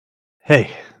Hey,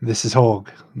 this is Holg.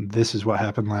 This is what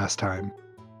happened last time.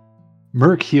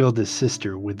 Merc healed his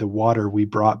sister with the water we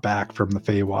brought back from the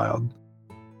Feywild.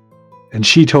 And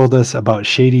she told us about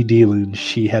shady dealings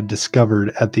she had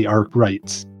discovered at the Ark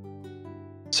Rites.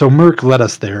 So Merc led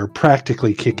us there,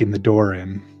 practically kicking the door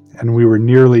in, and we were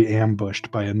nearly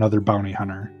ambushed by another bounty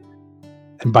hunter,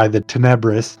 and by the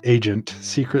Tenebris agent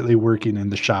secretly working in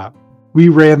the shop. We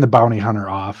ran the bounty hunter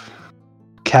off,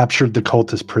 captured the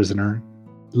cultist prisoner,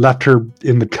 left her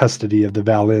in the custody of the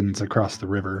Valins across the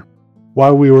river.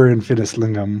 While we were in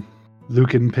Finistlingam,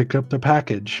 Lucan picked up the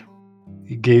package.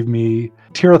 He gave me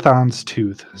Tirathon's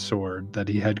tooth sword that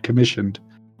he had commissioned.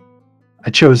 I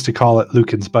chose to call it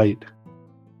Lucan's Bite.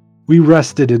 We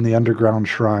rested in the underground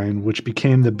shrine, which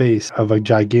became the base of a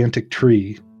gigantic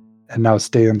tree, and now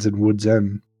stands in Wood's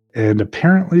End, and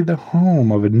apparently the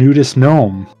home of a nudist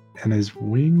gnome and his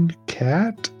winged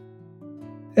cat?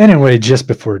 Anyway, just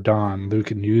before dawn,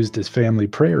 Lucan used his family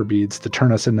prayer beads to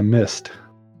turn us into mist.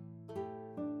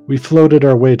 We floated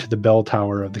our way to the bell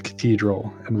tower of the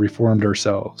cathedral and reformed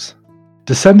ourselves,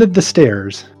 descended the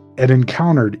stairs, and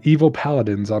encountered evil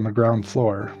paladins on the ground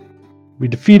floor. We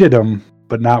defeated them,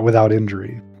 but not without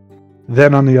injury.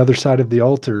 Then on the other side of the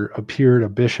altar appeared a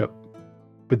bishop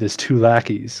with his two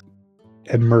lackeys,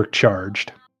 and Merc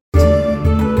charged.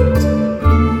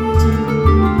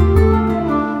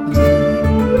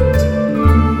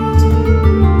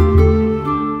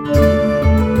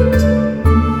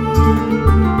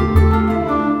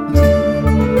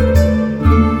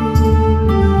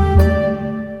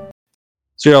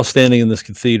 So you're all standing in this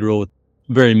cathedral with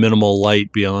very minimal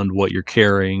light beyond what you're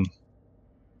carrying.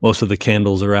 Most of the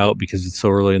candles are out because it's so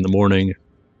early in the morning,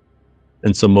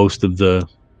 and so most of the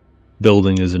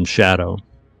building is in shadow.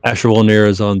 Asher Volnir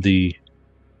is on the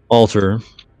altar.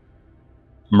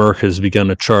 Merc has begun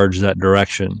to charge that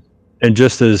direction. And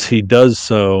just as he does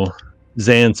so,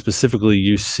 Zan specifically,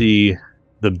 you see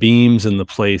the beams in the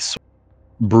place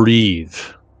breathe,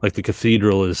 like the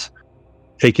cathedral is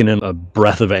taking in a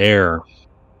breath of air.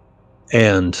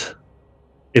 And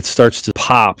it starts to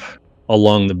pop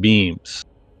along the beams.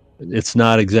 It's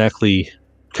not exactly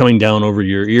coming down over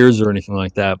your ears or anything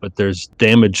like that, but there's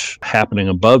damage happening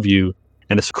above you,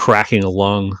 and it's cracking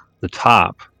along the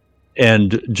top.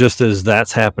 And just as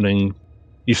that's happening,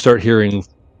 you start hearing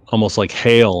almost like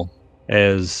hail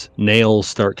as nails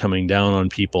start coming down on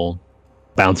people,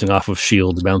 bouncing off of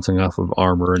shields, bouncing off of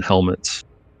armor and helmets.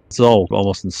 It's all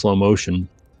almost in slow motion.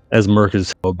 As Merc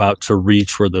is about to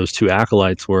reach where those two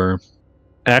acolytes were,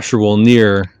 Asher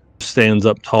Volnir stands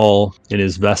up tall in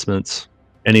his vestments,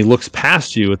 and he looks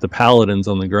past you at the paladins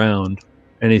on the ground,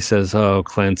 and he says, "Oh,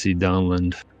 Clancy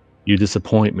Downland, you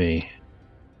disappoint me."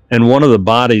 And one of the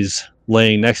bodies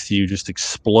laying next to you just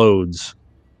explodes.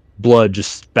 Blood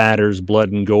just spatters,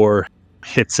 blood and gore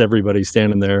hits everybody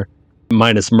standing there,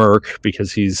 minus Merc,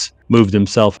 because he's moved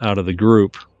himself out of the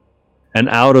group. And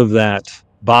out of that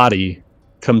body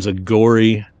comes a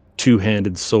gory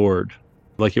two-handed sword,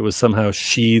 like it was somehow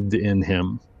sheathed in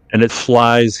him. And it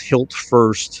flies hilt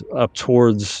first up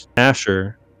towards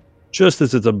Asher. Just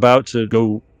as it's about to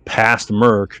go past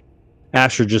Merc,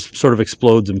 Asher just sort of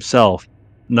explodes himself,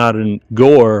 not in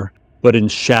gore, but in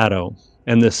shadow.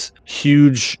 And this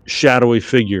huge shadowy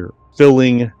figure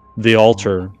filling the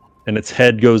altar, and its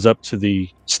head goes up to the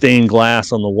stained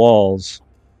glass on the walls.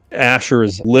 Asher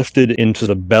is lifted into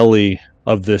the belly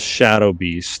of this shadow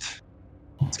beast.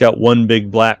 It's got one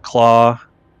big black claw,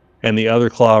 and the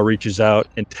other claw reaches out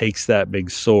and takes that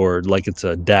big sword like it's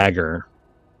a dagger.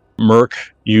 Merc,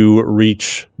 you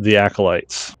reach the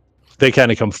acolytes. They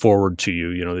kind of come forward to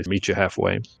you, they meet you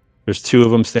halfway. There's two of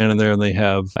them standing there, and they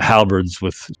have halberds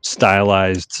with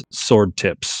stylized sword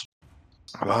tips.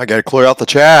 Well, I gotta clear out the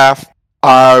chaff.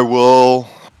 I will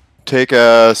take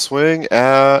a swing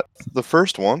at the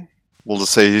first one. We'll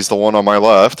just say he's the one on my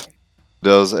left.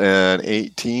 Does an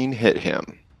 18 hit him?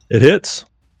 It hits.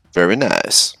 Very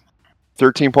nice.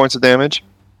 13 points of damage.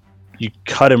 You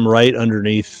cut him right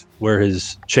underneath where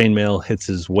his chainmail hits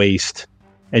his waist,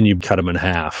 and you cut him in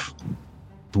half.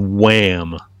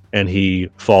 Wham! And he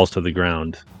falls to the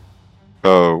ground.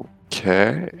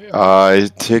 Okay. I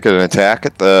take an attack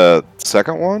at the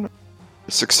second one.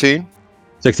 16.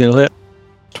 16 will hit.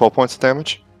 12 points of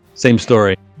damage. Same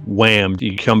story. Wham!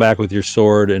 You come back with your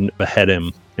sword and behead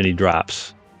him, and he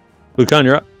drops. Lucan,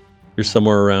 you're up. You're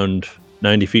somewhere around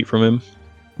 90 feet from him.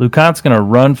 Lucan's going to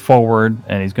run forward,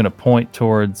 and he's going to point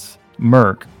towards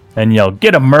Merc and yell,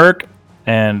 "Get him, Merc!"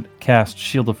 and cast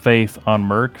Shield of Faith on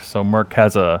Merc, so Merc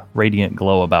has a radiant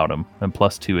glow about him and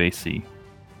 +2 AC.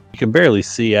 You can barely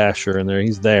see Asher in there.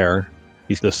 He's there.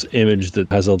 He's this image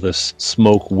that has all this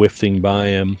smoke wafting by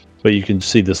him. but you can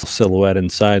see this silhouette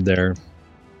inside there.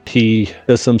 He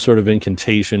does some sort of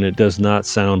incantation. It does not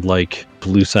sound like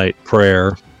Lucite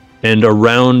prayer. And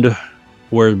around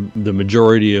where the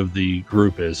majority of the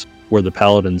group is, where the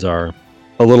paladins are,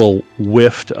 a little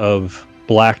whiff of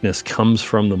blackness comes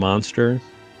from the monster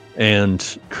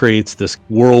and creates this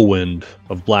whirlwind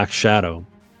of black shadow.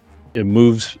 It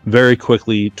moves very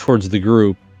quickly towards the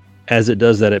group. As it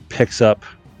does that, it picks up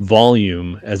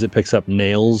volume as it picks up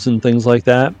nails and things like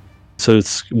that. So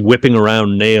it's whipping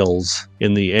around nails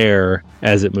in the air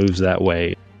as it moves that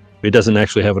way. It doesn't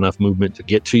actually have enough movement to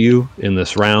get to you in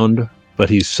this round, but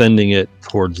he's sending it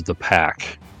towards the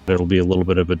pack. It'll be a little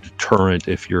bit of a deterrent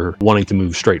if you're wanting to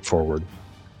move straight forward.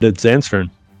 It's Zan's turn.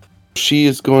 She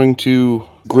is going to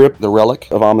grip the relic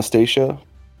of Amastasia.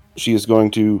 She is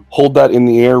going to hold that in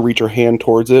the air, reach her hand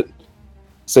towards it,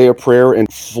 say a prayer,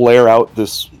 and flare out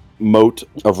this mote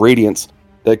of radiance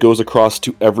that goes across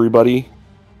to everybody.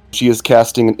 She is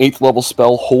casting an 8th level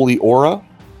spell, Holy Aura.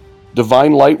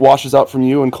 Divine light washes out from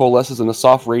you and coalesces in a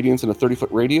soft radiance in a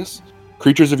 30-foot radius.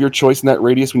 Creatures of your choice in that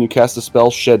radius, when you cast a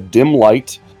spell, shed dim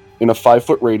light in a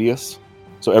 5-foot radius.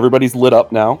 So everybody's lit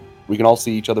up now. We can all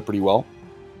see each other pretty well.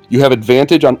 You have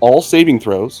advantage on all saving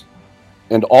throws,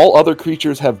 and all other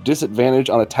creatures have disadvantage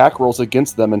on attack rolls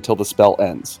against them until the spell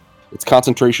ends. It's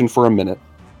concentration for a minute.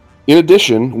 In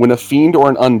addition, when a fiend or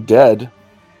an undead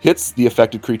hits the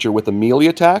affected creature with a melee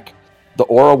attack, the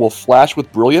aura will flash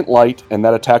with brilliant light, and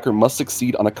that attacker must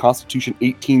succeed on a Constitution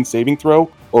 18 saving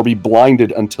throw or be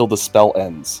blinded until the spell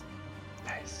ends.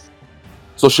 Nice.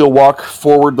 So she'll walk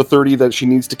forward the 30 that she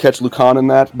needs to catch Lucan in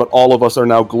that, but all of us are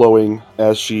now glowing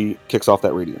as she kicks off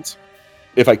that radiance.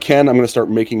 If I can, I'm going to start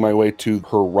making my way to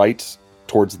her right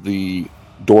towards the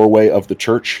doorway of the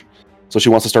church. So she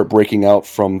wants to start breaking out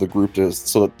from the group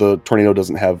so that the tornado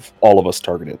doesn't have all of us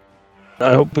targeted.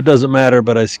 I hope it doesn't matter,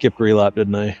 but I skipped relap,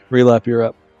 didn't I? Relap, you're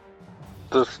up.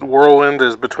 This whirlwind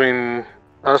is between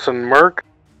us and Merc.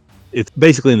 It's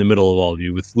basically in the middle of all of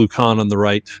you, with Lucan on the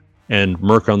right and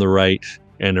Merc on the right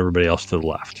and everybody else to the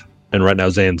left. And right now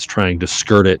Zan's trying to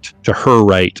skirt it to her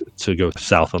right to go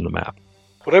south on the map.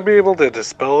 Would I be able to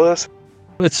dispel this?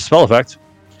 It's a spell effect.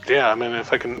 Yeah, I mean,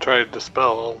 if I can try to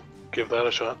dispel, I'll give that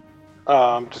a shot.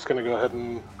 I'm just going to go ahead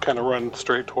and kind of run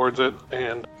straight towards it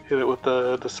and hit it with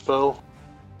the dispel.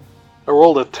 I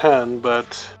rolled a 10,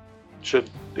 but should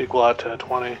equal out to a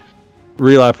 20.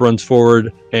 Relap runs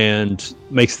forward and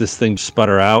makes this thing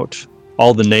sputter out.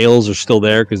 All the nails are still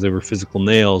there because they were physical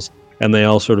nails, and they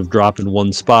all sort of drop in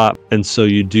one spot. And so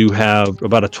you do have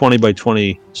about a 20 by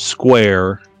 20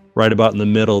 square right about in the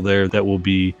middle there that will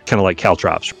be kind of like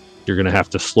caltrops. You're going to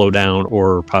have to slow down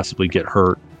or possibly get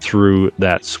hurt through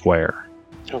that square.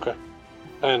 Okay.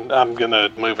 And I'm going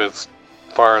to move as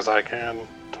far as I can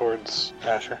towards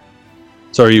Asher.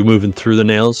 So are you moving through the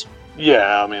nails?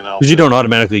 Yeah, I mean, because you don't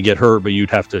automatically get hurt, but you'd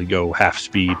have to go half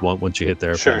speed once you hit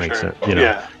there. Sure, if that makes sure. sense. You know,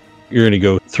 yeah. You're going to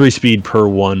go 3 speed per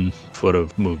 1 foot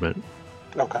of movement.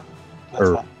 Okay.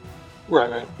 That's fine.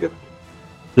 Right. Yep.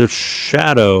 The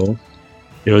shadow,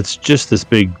 it's just this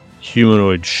big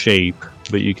humanoid shape,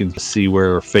 but you can see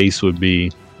where her face would be,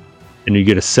 and you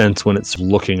get a sense when it's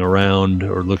looking around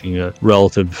or looking at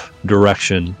relative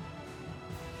direction.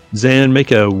 Zan,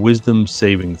 make a wisdom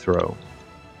saving throw.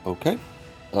 Okay.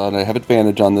 And I have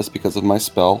advantage on this because of my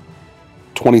spell.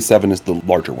 27 is the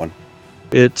larger one.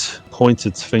 It points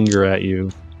its finger at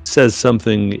you, says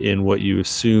something in what you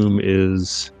assume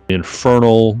is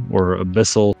infernal or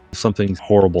abyssal, something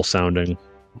horrible sounding.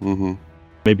 Mm-hmm.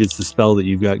 Maybe it's the spell that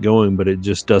you've got going, but it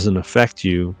just doesn't affect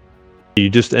you. You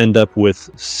just end up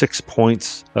with 6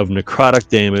 points of necrotic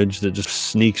damage that just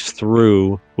sneaks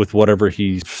through with whatever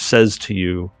he says to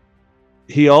you.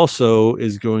 He also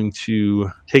is going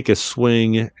to take a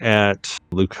swing at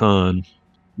Lucan.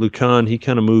 Lucan, he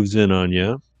kind of moves in on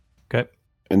you. Okay.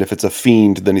 And if it's a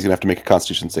fiend, then he's going to have to make a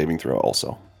Constitution saving throw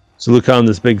also. So Lucan,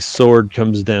 this big sword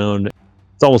comes down.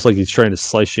 It's almost like he's trying to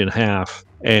slice you in half,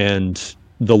 and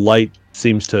the light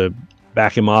seems to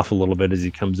back him off a little bit as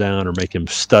he comes down or make him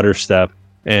stutter step,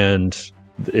 and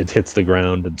it hits the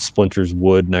ground and splinters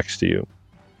wood next to you.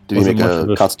 Did he make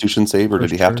a Constitution save, or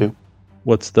did he have to?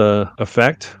 What's the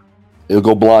effect? It'll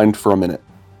go blind for a minute.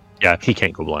 Yeah, he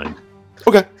can't go blind.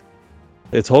 Okay.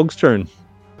 It's Holg's turn.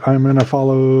 I'm going to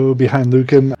follow behind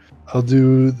Lucan. I'll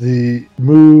do the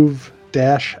move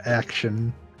dash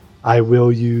action. I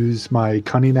will use my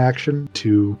cunning action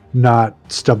to not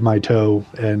stub my toe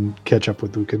and catch up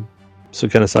with Lucan. So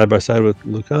kind of side by side with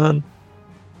Lucan.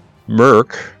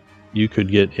 Merc, you could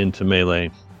get into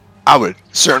melee. I would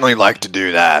certainly like to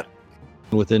do that.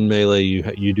 Within melee,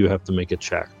 you do have to make a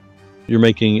check. You're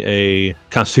making a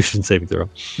Constitution saving throw.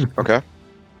 Okay.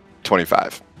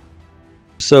 25.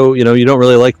 So, you don't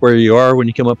really like where you are when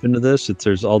you come up into this.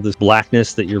 There's all this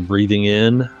blackness that you're breathing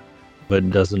in, but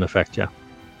it doesn't affect you.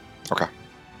 Okay.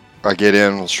 I get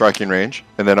in striking range,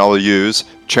 and then I'll use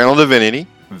Channel Divinity,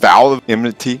 Vow of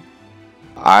Enmity.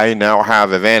 I now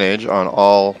have advantage on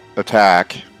all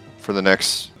attack for the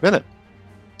next minute.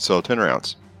 So 10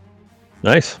 rounds.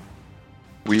 Nice.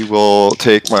 We will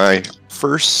take my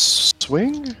first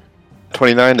swing.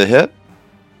 29 to hit.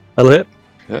 That'll hit.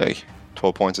 Okay.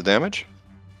 12 points of damage.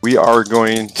 We are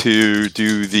going to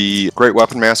do the Great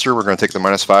Weapon Master. We're going to take the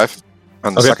 -5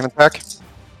 on the second attack.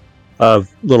 A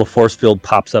little force field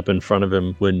pops up in front of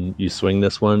him when you swing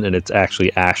this one, and it's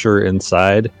actually Asher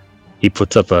inside. He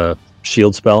puts up a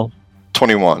shield spell.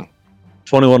 21.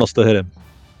 21 will still hit him.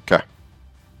 Okay.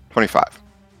 25.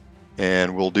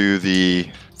 And we'll do the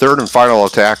third and final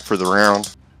attack for the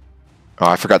round. Oh,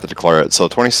 I forgot to declare it. So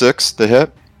 26 to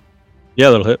hit.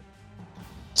 Yeah, that'll hit.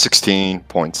 16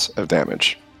 points of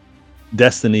damage.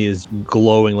 Destiny is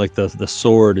glowing, like the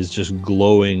sword is just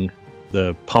glowing.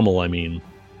 The pummel, I mean.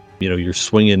 You're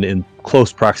swinging in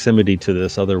close proximity to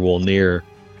this other Wolnir,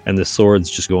 and the sword's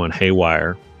just going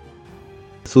haywire.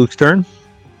 It's Luke's turn.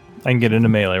 I can get into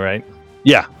melee, right?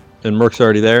 Yeah, and Merc's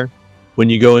already there.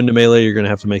 When you go into melee, you're going to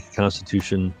have to make a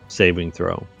Constitution saving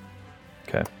throw.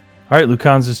 Okay. All right,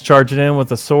 Lucan's just charging in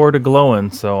with a sword a-glowing,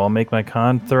 so I'll make my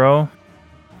con throw.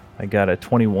 I got a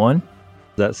 21.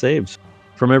 That saves.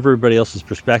 From everybody else's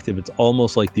perspective, it's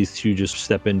almost like these two just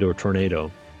step into a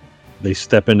tornado. They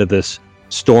step into this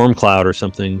storm cloud or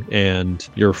something, and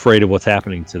you're afraid of what's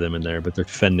happening to them in there, but they're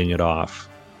fending it off.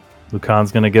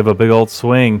 Lucan's going to give a big old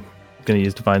swing. Going to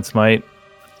use Divine Smite.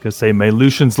 Going to say, may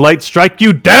Lucian's light strike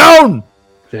you down!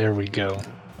 There we go.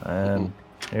 And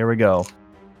here we go.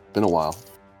 Been a while.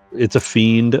 It's a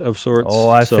fiend of sorts. Oh,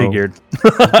 I figured. So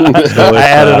I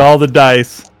added all the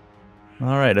dice.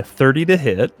 All right, a 30 to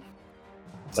hit.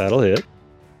 That'll hit.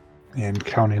 And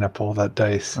counting up all that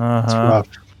dice. Uh-huh. It's rough.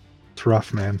 It's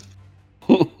rough, man.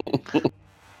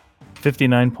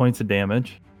 59 points of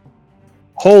damage.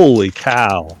 Holy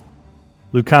cow.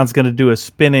 Lucan's going to do a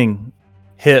spinning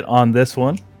hit on this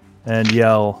one and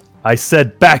yell, I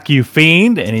said back, you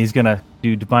fiend! And he's going to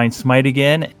do Divine Smite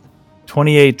again.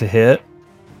 28 to hit.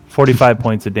 45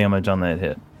 points of damage on that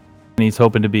hit. And he's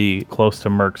hoping to be close to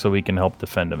Merc so he can help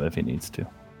defend him if he needs to.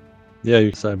 Yeah,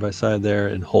 you're side by side there,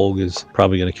 and Holg is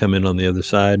probably going to come in on the other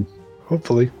side.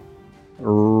 Hopefully.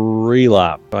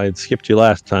 Relop. I had skipped you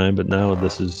last time, but now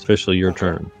this is officially your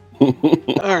turn.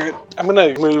 Alright, I'm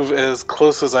going to move as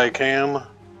close as I can.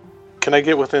 Can I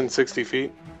get within 60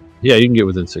 feet? Yeah, you can get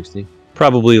within 60.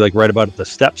 Probably like right about at the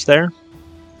steps there.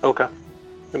 Okay.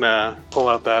 I'm going to pull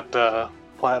out that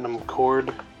platinum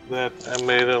cord that I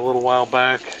made a little while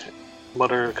back,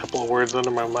 mutter a couple of words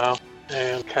under my mouth,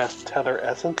 and cast Tether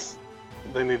Essence.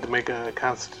 They need to make a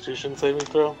Constitution saving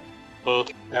throw,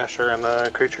 both Asher and the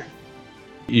creature.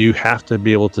 You have to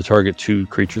be able to target 2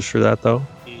 creatures for that, though.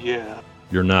 Yeah.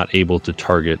 You're not able to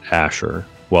target Asher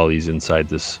while he's inside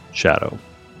this shadow.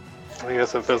 I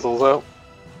guess it fizzles out.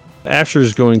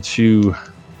 Asher's going to...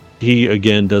 He,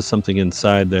 again, does something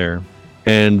inside there.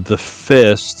 And the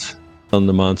fist on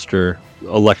the monster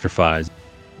electrifies.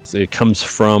 It comes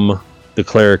from the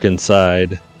cleric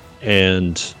inside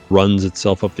and runs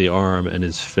itself up the arm, and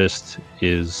his fist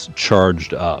is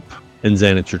charged up. And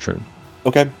Zan, it's your turn.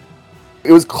 Okay.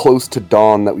 It was close to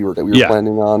dawn that we were Yeah.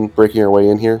 planning on breaking our way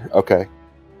in here. Okay.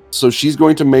 So she's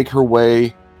going to make her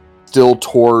way still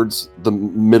towards the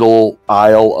middle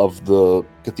aisle of the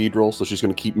cathedral. So she's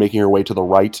going to keep making her way to the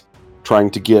right, trying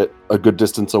to get a good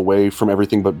distance away from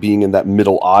everything but being in that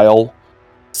middle aisle.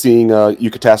 Seeing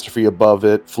Eucatastrophe above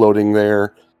it, floating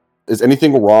there. Is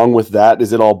anything wrong with that?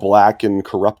 Is it all black and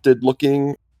corrupted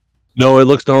looking? No, it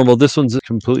looks normal. This one's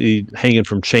completely hanging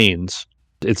from chains.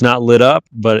 It's not lit up,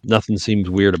 but nothing seems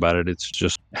weird about it. It's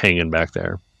just hanging back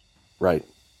there. Right.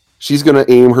 She's going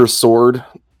to aim her sword,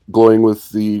 glowing with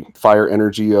the fire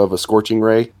energy of a scorching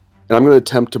ray. And I'm going to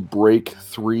attempt to break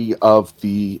 3 of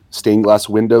the stained glass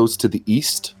windows to the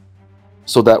east,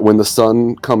 so that when the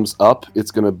sun comes up,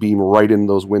 it's going to beam right in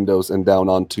those windows and down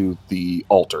onto the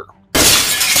altar.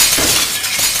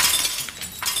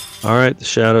 All right, the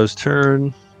shadow's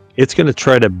turn. It's going to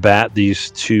try to bat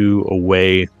these 2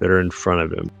 away that are in front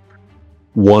of him.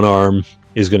 One arm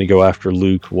is going to go after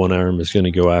Luke. One arm is going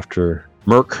to go after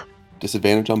Merc.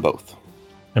 Disadvantage on both.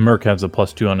 And Merc has a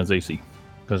 +2 on his AC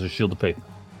because of Shield of Faith.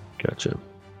 Gotcha.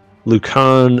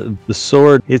 Lucan, the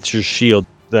sword hits your shield,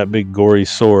 that big gory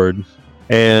sword.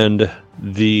 And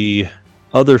the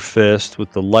other fist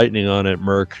with the lightning on it,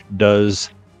 Merc, does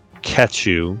catch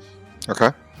you. Okay.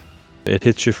 It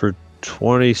hits you for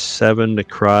 27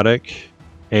 necrotic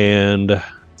and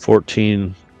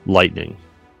 14 lightning.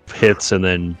 Hits and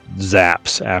then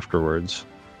zaps afterwards.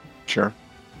 Sure.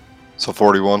 So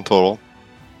 41 total.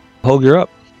 Hogue, you're up.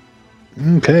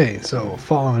 Okay, so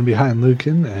following behind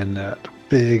Lucan and that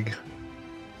big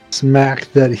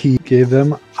smack that he gave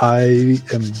them, I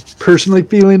am personally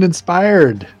feeling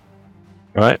inspired.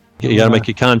 All right. You got to make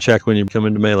a con check when you come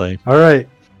into melee. All right,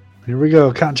 here we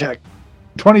go. Con check.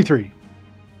 23.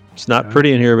 It's not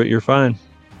pretty in here, but you're fine.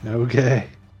 Okay.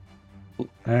 All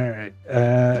right.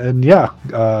 And yeah,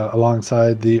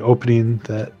 alongside the opening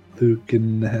that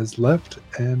Lucan has left,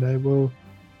 and I will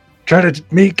try to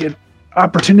make an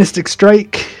opportunistic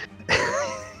strike.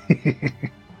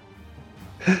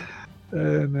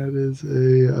 And that is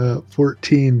a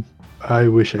 14. I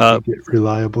wish I could get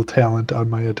reliable talent on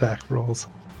my attack rolls.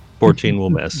 14 will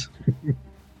miss.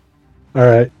 All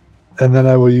right. And then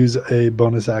I will use a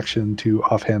bonus action to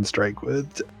offhand strike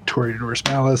with Toreador's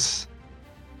Malice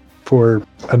for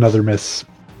another miss.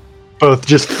 Both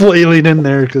just flailing in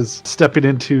there because stepping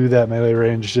into that melee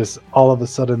range, just all of a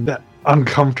sudden, that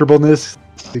uncomfortableness,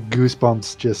 the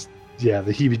goosebumps, just, yeah,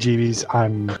 the heebie-jeebies,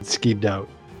 I'm skeeved out.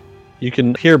 You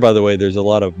can hear, by the way, there's a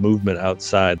lot of movement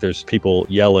outside. There's people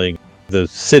yelling. The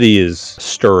city is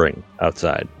stirring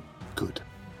outside. Good.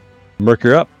 Merc,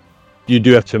 you're up. You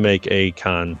do have to make a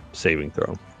con saving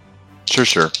throw.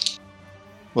 Sure.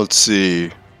 Let's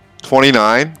see.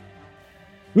 29.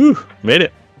 Woo, made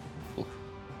it.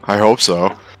 I hope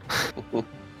so.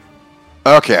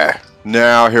 Okay,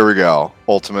 now here we go.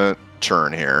 Ultimate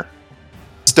turn here.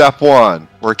 Step 1.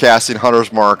 We're casting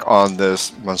Hunter's Mark on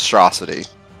this monstrosity.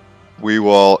 We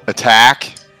will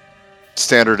attack.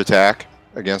 Standard attack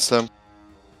against him.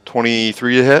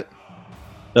 23 to hit.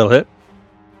 That'll hit.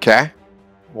 Okay.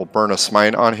 We'll burn a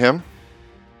smite on him.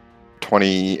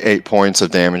 28 points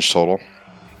of damage total.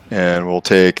 And we'll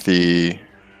take the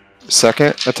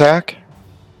second attack.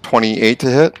 28 to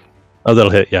hit. Oh,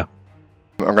 that'll hit, yeah.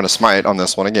 I'm going to smite on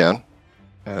this one again.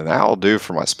 And that will do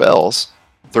for my spells.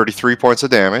 33 points of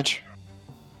damage.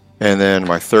 And then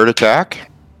my third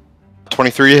attack.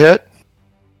 23 to hit.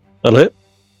 That'll hit.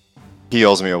 He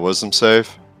owes me a wisdom save.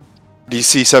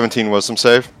 DC 17 wisdom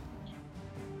save.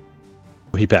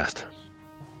 He passed.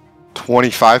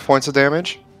 25 points of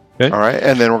damage. Okay. All right.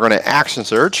 And then we're going to action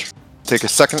surge. Take a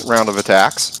second round of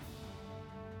attacks.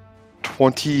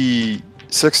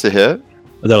 26 to hit.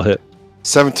 That'll hit.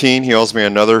 17, he owes me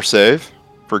another save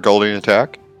for Golding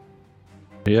attack.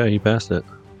 Yeah, he passed it.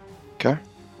 Okay.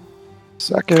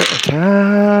 Second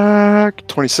attack.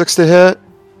 26 to hit.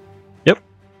 Yep.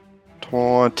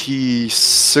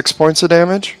 26 points of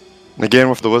damage. And again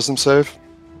with the wisdom save.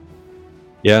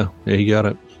 Yeah, he got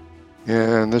it.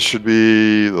 And this should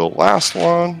be the last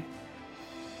one.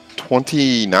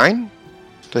 29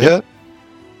 to hit.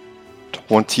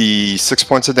 26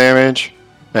 points of damage.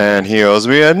 And he owes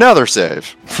me another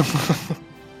save.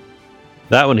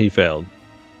 That one he failed.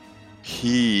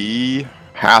 He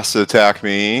has to attack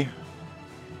me.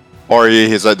 Or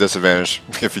he's at disadvantage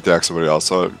if he attacks somebody else,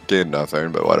 so I gain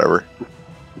nothing, but whatever.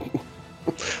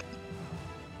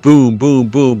 Boom, boom,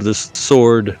 boom. This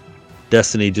sword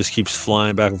destiny just keeps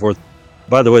flying back and forth.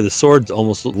 By the way, the sword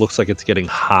almost looks like it's getting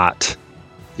hot.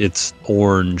 It's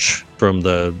orange from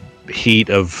the heat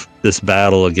of this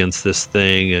battle against this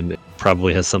thing, and it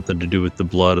probably has something to do with the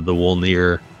blood of the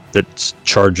Wolnir that's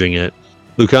charging it.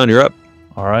 Lucan, you're up.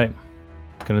 All right.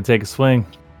 Gonna take a swing.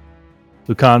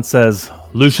 Lucan says,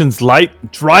 Lucian's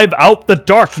light, drive out the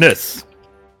darkness.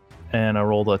 And I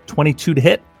rolled a 22 to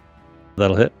hit.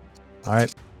 That'll hit. All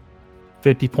right.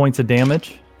 50 points of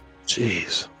damage.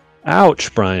 Jeez.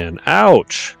 Ouch, Brian.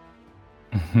 Ouch.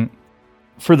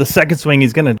 For the second swing,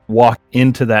 he's going to walk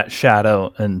into that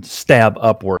shadow and stab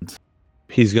upwards.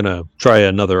 He's going to try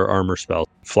another armor spell.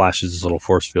 Flashes his little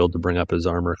force field to bring up his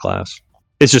armor class.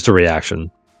 It's just a reaction.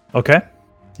 Okay.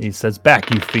 He says, back,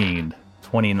 you fiend.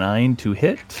 29 to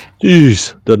hit.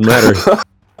 Jeez. Doesn't matter.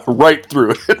 Right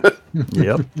through it.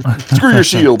 Yep. Screw your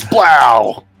shield.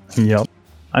 Blow. Yep.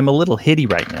 I'm a little hitty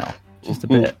right now. Just a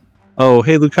bit. Oh,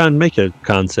 hey, Lucan, make a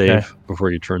con save Okay. before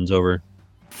your turn's over.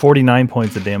 49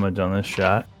 points of damage on this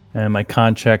shot. And my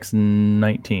con check's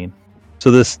 19.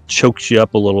 So this chokes you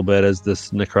up a little bit as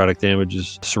this necrotic damage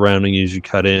is surrounding you as you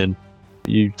cut in.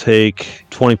 You take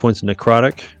 20 points of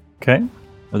necrotic, Okay. and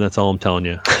that's all I'm telling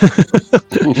you.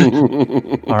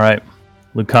 All right.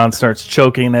 Lucan starts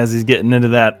choking as he's getting into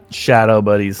that shadow,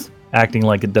 but he's acting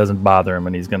like it doesn't bother him,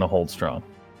 and he's going to hold strong.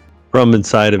 From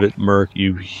inside of it, Merc,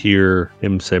 you hear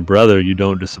him say, brother, you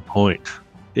don't disappoint.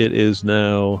 It is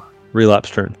now Relapse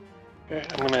turn. Okay,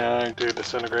 I'm gonna do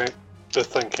disintegrate. This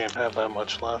thing can't have that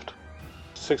much left.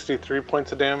 63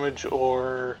 points of damage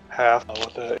or half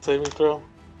with a saving throw.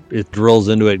 It drills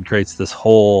into it and creates this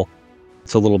hole.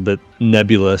 It's a little bit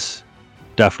nebulous.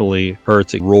 Definitely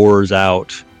hurts. It roars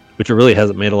out, which it really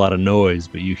hasn't made a lot of noise,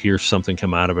 but you hear something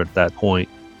come out of it at that point.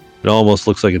 It almost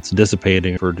looks like it's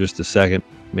dissipating for just a second.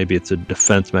 Maybe it's a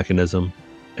defense mechanism.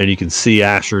 And you can see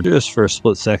Asher just for a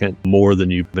split second more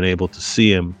than you've been able to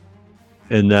see him.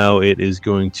 And now it is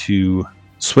going to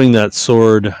swing that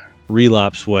sword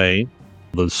Relapse way.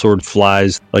 The sword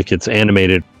flies like it's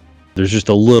animated. There's just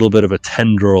a little bit of a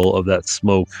tendril of that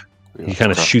smoke. He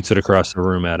kind of shoots it across the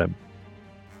room at him.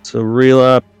 So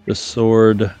Relapse, the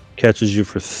sword catches you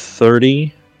for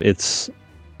 30. It's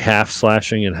half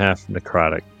slashing and half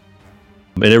necrotic.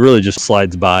 And it really just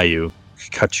slides by you,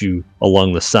 cuts you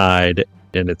along the side,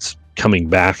 and it's coming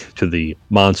back to the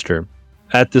monster.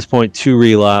 At this point, to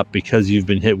Relapse, because you've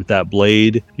been hit with that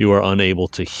blade, you are unable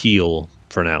to heal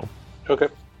for now. Okay.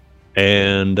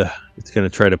 And it's going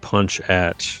to try to punch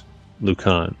at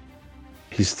Lucan.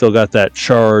 He's still got that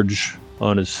charge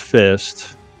on his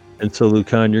fist. And so,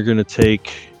 Lucan, you're going to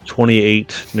take 28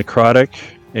 necrotic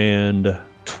and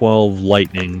 12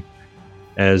 lightning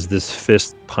as this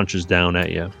fist punches down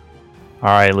at you. All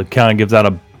right, Lucan gives out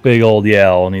a big old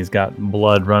yell, and he's got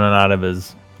blood running out of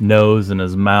his nose and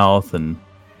his mouth, and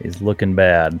he's looking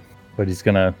bad. But he's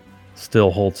going to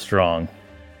still hold strong.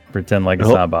 Pretend like it's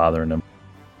not bothering him.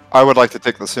 I would like to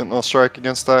take the Sentinel Strike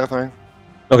against that thing.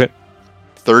 Okay.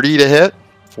 30 to hit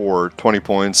for 20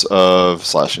 points of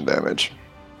slashing damage.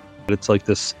 It's like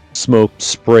this smoke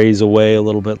sprays away a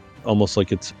little bit, almost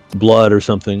like it's blood or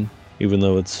something, even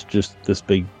though it's just this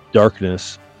big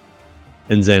darkness.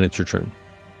 And Zan, it's your turn.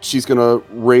 She's going to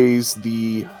raise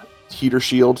the heater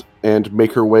shield and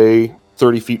make her way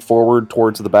 30 feet forward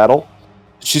towards the battle.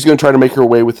 She's going to try to make her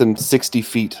way within 60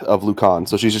 feet of Lucan,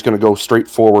 so she's just going to go straight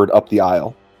forward up the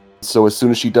aisle. So as soon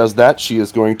as she does that, she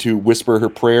is going to whisper her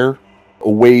prayer. A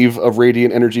wave of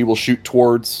radiant energy will shoot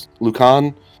towards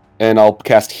Lucan, and I'll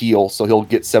cast heal, so he'll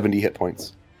get 70 hit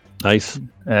points. Nice.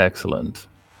 Excellent.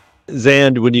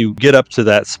 Zan, when you get up to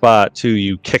that spot, too,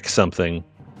 you kick something,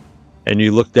 and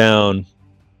you look down.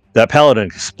 That paladin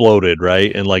exploded,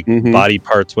 right? And body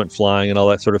parts went flying and all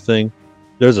that sort of thing.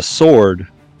 There's a sword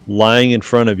lying in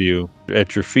front of you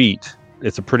at your feet.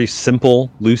 It's a pretty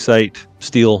simple lucite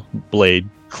steel blade,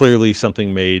 clearly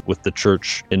something made with the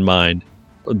church in mind.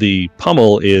 The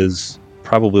pommel is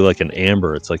probably like an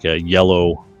amber. It's like a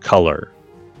yellow color.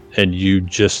 And you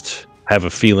just have a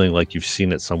feeling like you've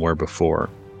seen it somewhere before.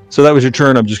 So that was your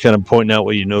turn. I'm just kind of pointing out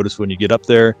what you notice when you get up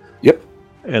there. Yep.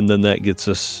 And then that gets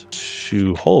us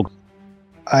to Holg.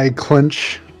 I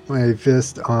clench my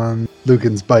fist on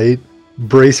Lucan's bite,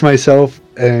 brace myself,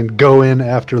 and go in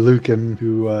after Lucan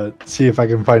to see if I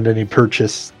can find any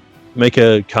purchase. Make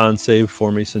a con save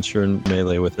for me since you're in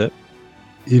melee with it.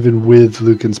 Even with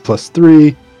Lucan's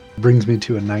 +3, brings me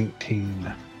to a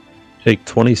 19. Take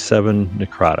 27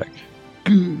 necrotic.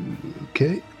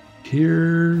 Okay,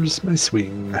 here's my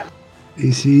swing.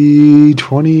 AC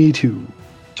 22.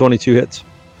 22 hits.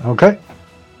 Okay.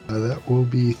 That will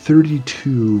be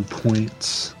 32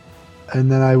 points.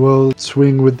 And then I will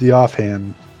swing with the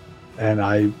offhand. And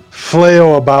I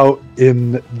flail about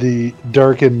in the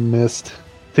darkened mist,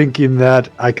 thinking that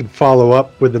I could follow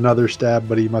up with another stab,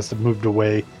 but he must have moved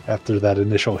away after that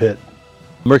initial hit.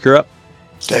 Merc, you're up.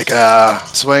 Take a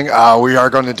swing. We are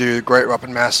going to do Great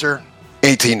Weapon Master.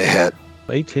 18 to hit.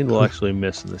 18 will actually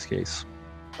miss in this case.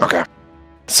 Okay.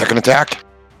 Second attack.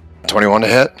 21 to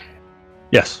hit.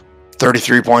 Yes.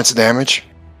 33 points of damage.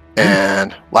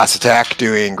 And last attack,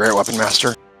 doing Great Weapon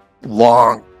Master.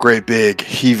 Long, great big,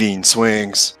 heaving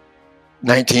swings.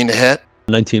 19 to hit.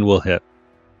 19 will hit.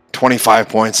 25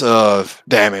 points of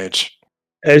damage.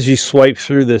 As you swipe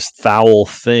through this foul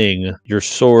thing, your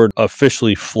sword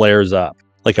officially flares up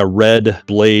like a red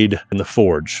blade in the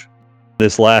forge.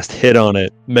 This last hit on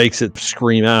it makes it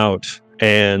scream out,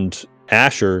 and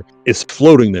Asher is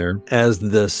floating there as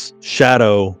this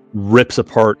shadow rips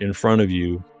apart in front of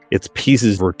you. Its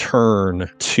pieces return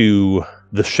to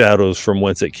the shadows from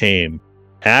whence it came.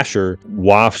 Asher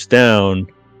wafts down,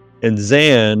 and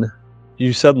Zan,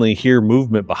 you suddenly hear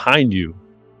movement behind you.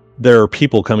 There are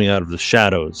people coming out of the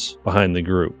shadows behind the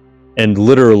group. And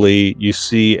literally, you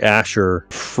see Asher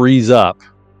freeze up.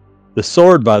 The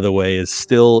sword, by the way, is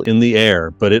still in the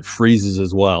air, but it freezes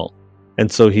as well.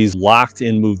 And so he's locked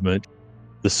in movement.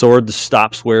 The sword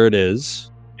stops where it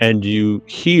is, and you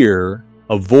hear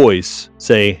a voice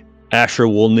say, Asher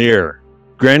will near.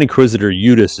 Grand Inquisitor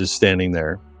Eudes is standing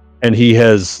there, and he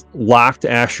has locked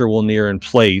Asher will near in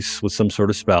place with some sort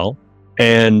of spell.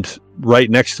 And right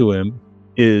next to him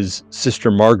is Sister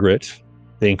Margaret,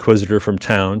 the Inquisitor from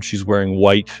town. She's wearing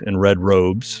white and red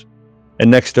robes. And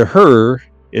next to her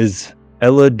is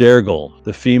Ella Dergel,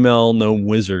 the female gnome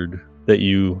wizard that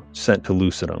you sent to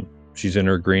Lucidum. She's in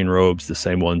her green robes, the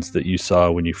same ones that you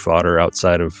saw when you fought her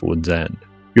outside of Wood's End.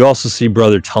 You also see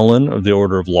Brother Tullen of the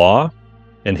Order of Law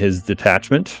and his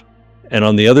detachment. And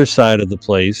on the other side of the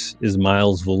place is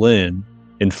Miles Valin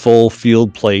in full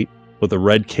field plate with a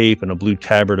red cape and a blue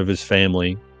tabard of his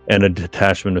family and a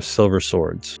detachment of silver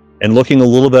swords. And looking a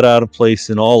little bit out of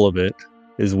place in all of it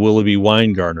is Willoughby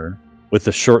Weingartner with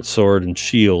a short sword and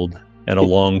shield and a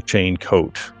long chain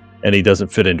coat. And he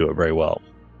doesn't fit into it very well.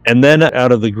 And then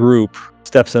out of the group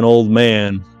steps an old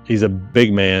man. He's a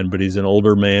big man, but he's an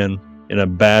older man in a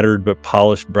battered but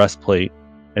polished breastplate.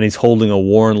 And he's holding a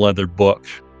worn leather book.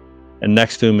 And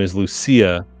next to him is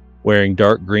Lucia, wearing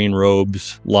dark green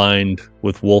robes lined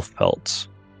with wolf pelts.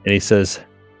 And he says,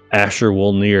 Asher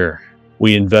Wolnir,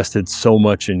 we invested so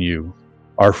much in you.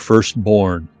 Our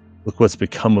firstborn, look what's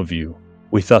become of you.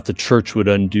 We thought the church would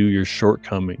undo your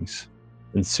shortcomings.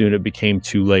 And soon it became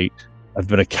too late. I've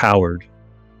been a coward,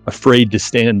 afraid to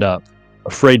stand up,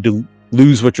 afraid to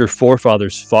lose what your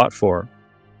forefathers fought for,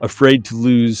 afraid to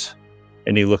lose,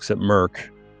 and he looks at Merc,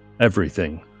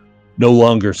 everything. No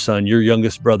longer, son, your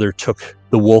youngest brother took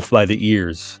the wolf by the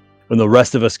ears. When the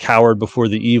rest of us cowered before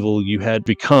the evil you had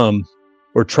become,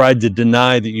 or tried to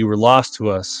deny that you were lost to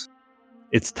us,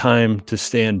 it's time to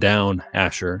stand down,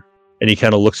 Asher. And he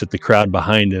kind of looks at the crowd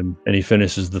behind him, and he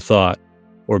finishes the thought,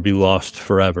 or be lost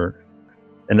forever.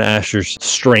 And Asher's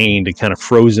strained and kind of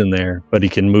frozen there, but he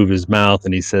can move his mouth,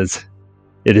 and he says,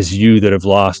 it is you that have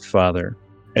lost, Father.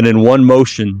 And in one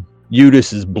motion,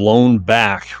 Eudes is blown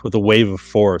back with a wave of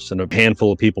force, and a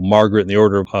handful of people, Margaret and the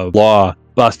Order of Law,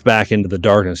 bust back into the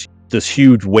darkness. This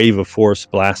huge wave of force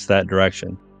blasts that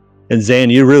direction. And Zan,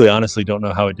 you really honestly don't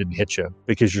know how it didn't hit you,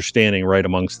 because you're standing right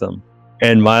amongst them.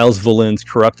 And Miles Valin's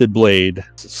corrupted blade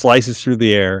slices through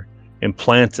the air and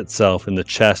plants itself in the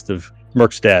chest of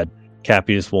Merc's dad,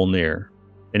 Capius Wolnir.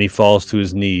 And he falls to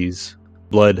his knees,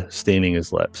 blood staining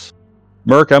his lips.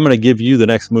 Merc, I'm going to give you the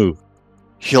next move.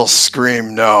 He'll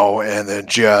scream no and then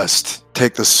just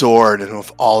take the sword and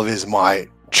with all of his might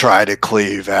try to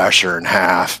cleave Asher in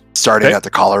half, starting at the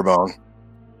collarbone.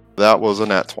 That was a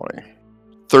nat 20.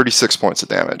 36 points of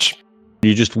damage.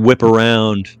 You just whip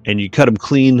around and you cut him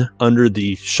clean under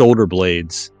the shoulder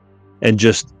blades and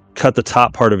just cut the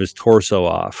top part of his torso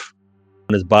off.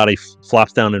 And his body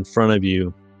flops down in front of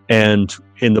you. And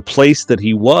in the place that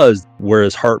he was, where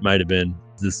his heart might have been,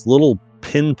 this little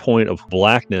pinpoint of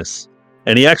blackness.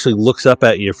 And he actually looks up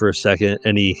at you for a second,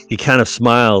 and he kind of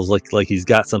smiles like he's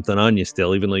got something on you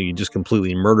still, even though you just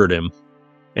completely murdered him.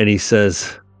 And he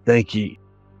says, thank you.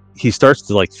 He starts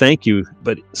to thank you,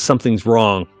 but something's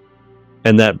wrong.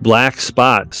 And that black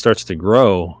spot starts to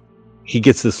grow. He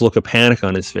gets this look of panic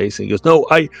on his face, and he goes,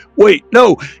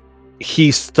 no.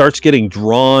 He starts getting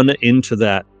drawn into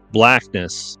that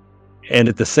blackness. And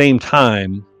at the same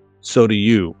time, so do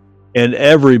you. And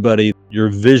everybody, your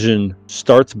vision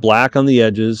starts black on the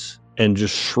edges and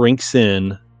just shrinks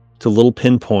in to little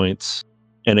pinpoints,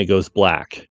 and it goes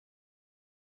black.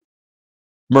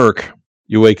 Merc,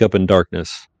 you wake up in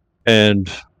darkness and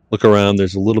look around.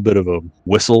 There's a little bit of a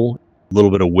whistle, a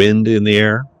little bit of wind in the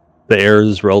air. The air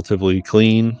is relatively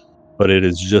clean, but it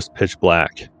is just pitch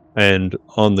black. And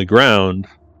on the ground,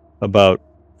 about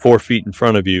 4 feet in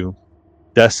front of you,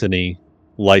 Destiny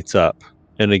lights up.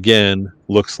 And again,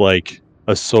 looks like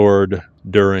a sword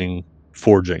during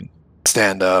forging.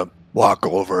 Stand up, walk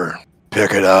over,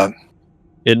 pick it up.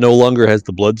 It no longer has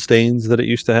the blood stains that it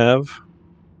used to have.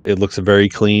 It looks very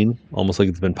clean, almost like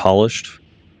it's been polished.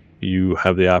 You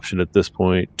have the option at this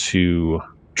point to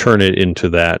turn it into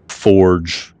that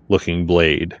forge-looking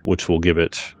blade, which will give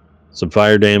it some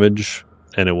fire damage,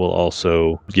 and it will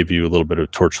also give you a little bit of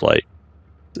torchlight.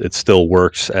 It still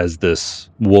works as this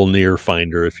Wolnir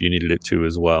finder if you needed it to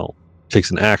as well. It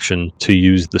takes an action to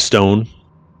use the stone.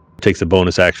 It takes a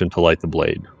bonus action to light the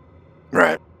blade.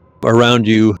 Right. Around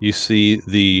you, you see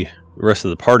the rest of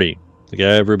the party.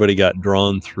 Everybody got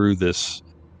drawn through this,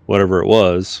 whatever it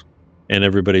was, and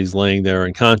everybody's laying there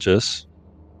unconscious.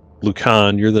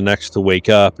 Lucan, you're the next to wake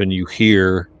up, and you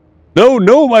hear,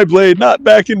 No, my blade, not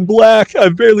back in black.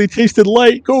 I've barely tasted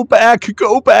light. Go back.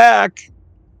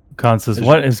 Khan says,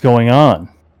 what is going on?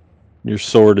 Your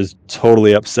sword is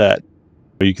totally upset.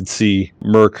 You can see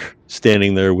Merc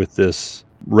standing there with this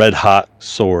red-hot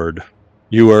sword.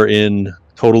 You are in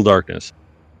total darkness.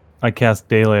 I cast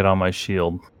daylight on my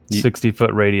shield.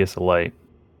 60-foot radius of light.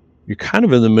 You're kind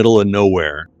of in the middle of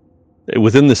nowhere.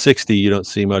 Within the 60, you don't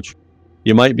see much.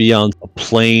 You might be on a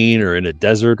plain or in a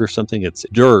desert or something. It's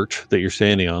dirt that you're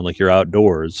standing on, like you're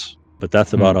outdoors, but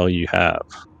that's about all you have.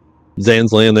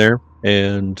 Zan's laying there,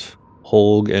 and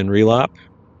Holg and Relop.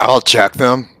 I'll check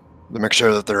them to make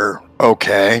sure that they're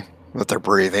okay, that they're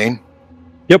breathing.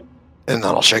 Yep. And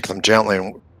then I'll shake them gently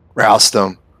and rouse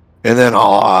them. And then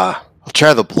I'll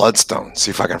try the bloodstone, see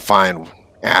if I can find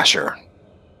Asher.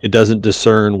 It doesn't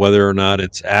discern whether or not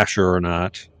it's Asher or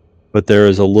not, but there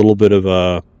is a little bit of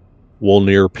a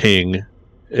Wolnir ping.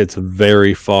 It's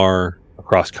very far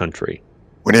across country.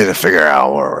 We need to figure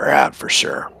out where we're at for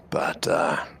sure, but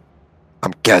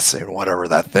I'm guessing whatever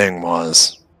that thing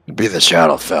was would be the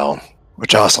Shadowfell,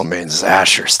 which also means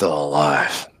Asher's still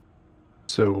alive.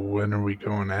 So when are we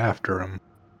going after him?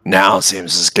 Now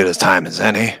seems as good a time as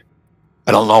any.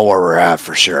 I don't know where we're at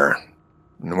for sure,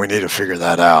 and we need to figure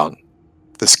that out.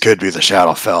 This could be the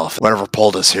Shadowfell. If whatever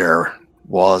pulled us here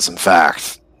was, in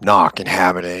fact, Nock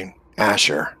inhabiting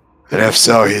Asher. And if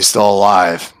so, he's still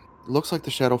alive. Looks like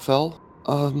the Shadowfell.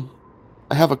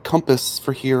 I have a compass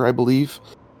for here, I believe.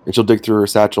 And she'll dig through her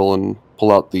satchel and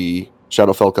pull out the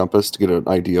Shadowfell compass to get an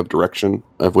idea of direction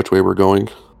of which way we're going.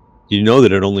 You know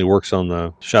that it only works on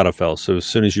the Shadowfell, so as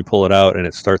soon as you pull it out and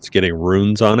it starts getting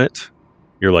runes on it,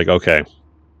 you're like, okay,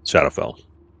 Shadowfell.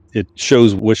 It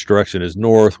shows which direction is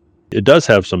north. It does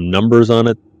have some numbers on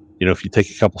it. You know, if you take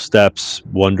a couple steps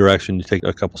one direction, you take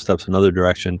a couple steps another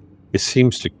direction, it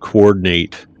seems to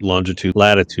coordinate longitude,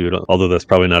 latitude, although that's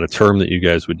probably not a term that you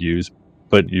guys would use,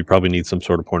 but you probably need some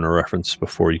sort of point of reference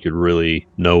before you could really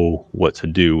know what to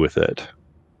do with it.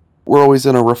 We're always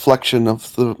in a reflection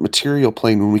of the material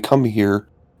plane when we come here.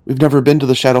 We've never been to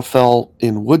the Shadowfell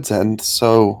in Woods End,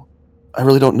 so I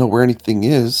really don't know where anything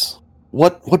is.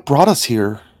 What brought us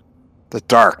here? The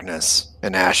darkness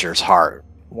in Asher's heart,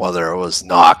 whether it was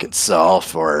Nock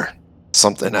itself or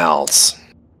something else.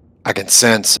 I can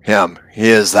sense him. He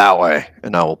is that way,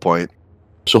 and I will point.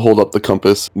 She'll hold up the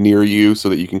compass near you so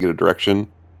that you can get a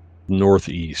direction.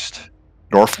 Northeast.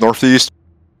 Northeast?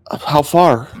 How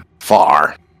far?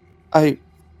 Far. I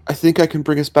think I can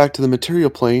bring us back to the material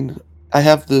plane. I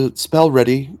have the spell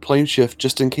ready, plane shift,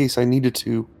 just in case I needed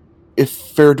to. If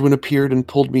Faradwin appeared and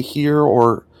pulled me here,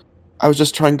 or I was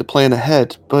just trying to plan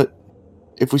ahead, but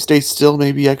if we stay still,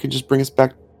 maybe I could just bring us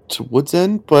back to Woods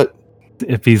End, but...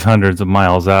 If he's hundreds of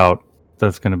miles out,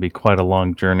 that's going to be quite a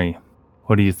long journey.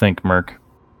 What do you think, Merc?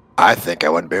 I think I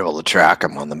wouldn't be able to track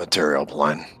him on the material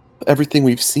plane. Everything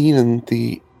we've seen in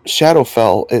the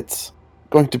Shadowfell, it's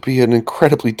going to be an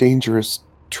incredibly dangerous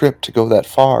trip to go that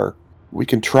far. We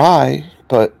can try,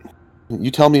 but you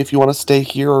tell me if you want to stay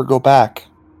here or go back.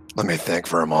 Let me think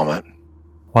for a moment.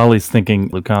 While he's thinking,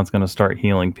 Lucan's going to start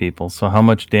healing people. So how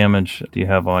much damage do you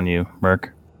have on you,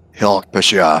 Merc? He'll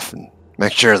push you off and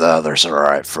make sure the others are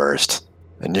alright first.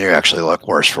 And you actually look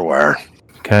worse for wear.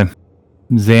 Okay.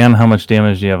 Zan, how much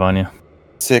damage do you have on you?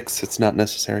 6, it's not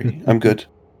necessary. I'm good.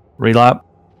 Relop?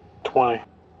 20.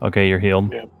 Okay, you're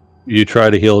healed. Yeah. You try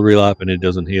to heal Relop and it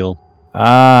doesn't heal.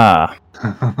 Ah.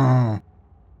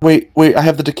 Wait, I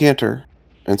have the decanter.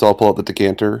 And so I'll pull out the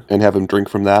decanter and have him drink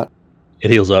from that. It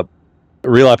heals up.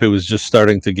 Relop, it was just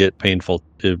starting to get painful.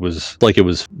 It was like it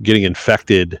was getting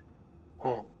infected.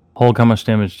 Hulk, how much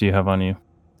damage do you have on you?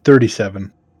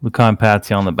 37. Lucan pats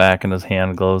you on the back and his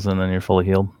hand glows and then you're fully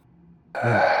healed.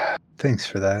 Thanks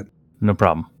for that. No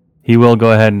problem. He will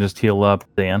go ahead and just heal up,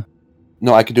 Dan.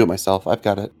 No, I can do it myself. I've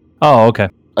got it. Oh, okay.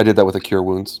 I did that with a Cure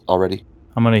Wounds already.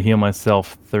 I'm going to heal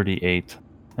myself 38.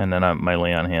 And then my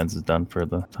lay on hands is done for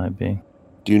the time being.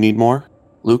 Do you need more,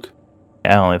 Luke?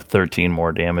 I only have 13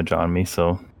 more damage on me,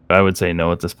 so I would say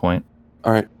no at this point.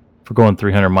 All right. If we're going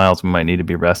 300 miles, we might need to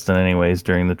be resting anyways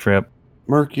during the trip.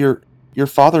 Merc, your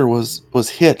father was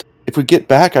hit. If we get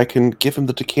back, I can give him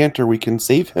the decanter. We can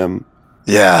save him.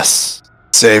 Yes.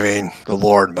 Saving the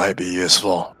Lord might be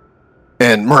useful.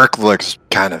 And Merc looks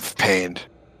kind of pained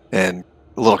and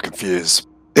a little confused.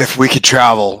 If we could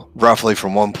travel roughly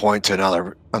from one point to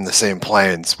another on the same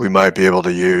planes, we might be able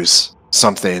to use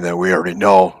something that we already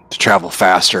know to travel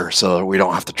faster so that we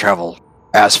don't have to travel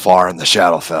as far in the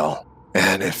Shadowfell.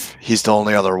 And if he's the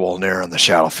only other Wolnir in the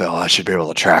Shadowfell, I should be able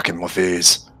to track him with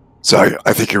ease. So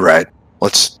I think you're right.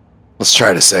 Let's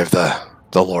try to save the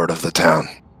Lord of the town.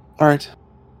 All right.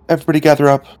 Everybody gather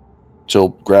up. She'll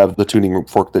grab the tuning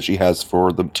fork that she has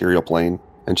for the material plane,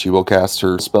 and she will cast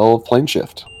her spell of plane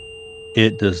shift.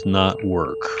 It does not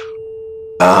work.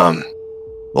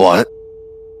 What?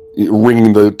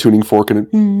 Ringing the tuning fork, and it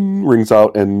rings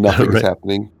out, and nothing's Right.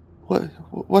 happening.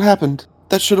 What happened?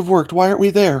 That should have worked. Why aren't we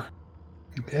there?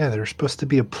 Yeah, there's supposed to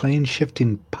be a plane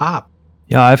shifting pop.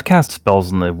 Yeah, I've cast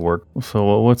spells and they've worked.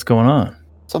 So what's going on?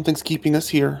 Something's keeping us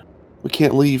here. We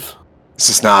can't leave. This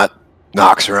is not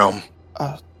Nock's room.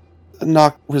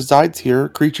 Nock resides here.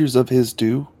 Creatures of his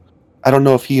do. I don't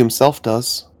know if he himself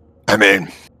does. I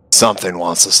mean, something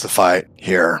wants us to fight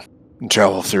here and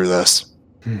travel through this.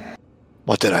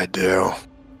 What did I do?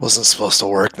 Wasn't supposed to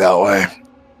work that way.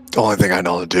 The only thing I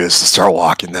know to do is to start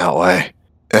walking that way.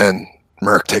 And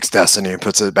Merc takes Destiny and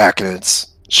puts it back in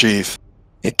its sheath.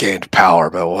 It gained power,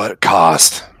 but what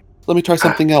cost? Let me try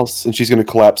something else. And she's going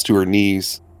to collapse to her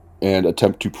knees and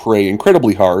attempt to pray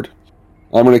incredibly hard.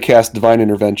 I'm going to cast Divine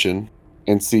Intervention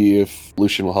and see if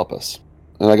Lucian will help us.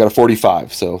 And I got a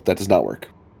 45, so that does not work.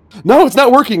 No, it's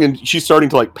not working, and she's starting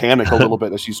to panic a little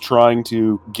bit as she's trying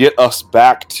to get us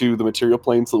back to the material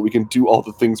plane so that we can do all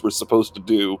the things we're supposed to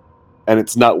do, and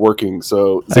it's not working,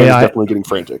 so Zana's definitely getting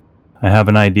frantic. I have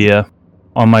an idea.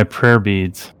 On my prayer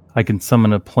beads, I can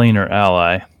summon a planar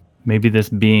ally. Maybe this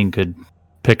being could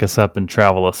pick us up and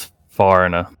travel us far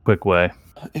in a quick way.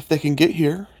 If they can get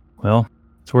here. Well,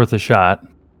 it's worth a shot.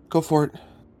 Go for it.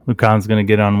 Lucan's going to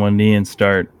get on one knee and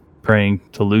start praying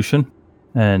to Lucian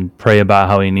and pray about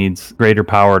how he needs greater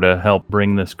power to help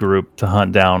bring this group to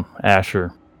hunt down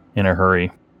Asher in a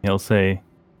hurry. He'll say,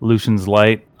 Lucian's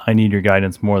light, I need your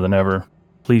guidance more than ever.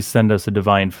 Please send us a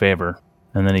divine favor.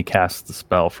 And then he casts the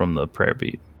spell from the prayer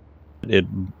bead. It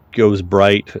goes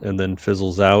bright and then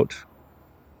fizzles out.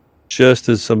 Just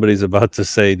as somebody's about to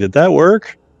say, did that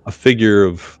work? A figure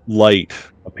of light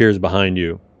appears behind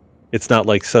you. It's not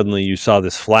like suddenly you saw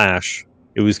this flash.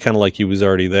 It was kind of like he was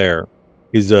already there.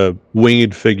 He's a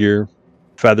winged figure,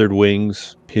 feathered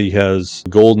wings. He has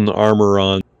golden armor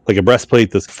on, like a breastplate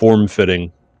that's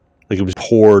form-fitting, like it was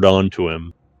poured onto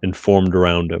him and formed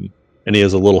around him. And he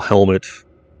has a little helmet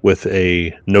with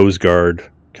a nose guard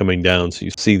coming down, so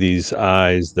you see these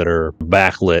eyes that are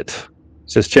backlit. It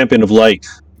says, Champion of Light.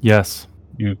 Yes.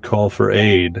 You call for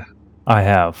aid. I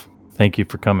have. Thank you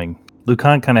for coming.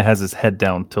 Lucan kind of has his head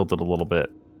down, tilted a little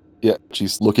bit. Yeah,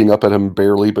 she's looking up at him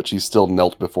barely, but she's still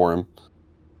knelt before him.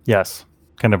 Yes.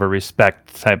 Kind of a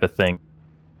respect type of thing.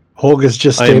 Holga's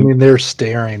just standing there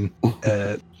staring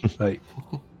at,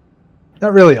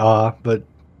 not really awe, but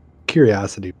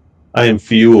curiosity. I am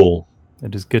Fuel.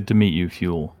 It is good to meet you,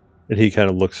 Fuel. And he kind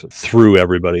of looks through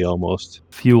everybody almost.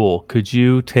 Fuel, could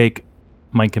you take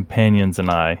my companions and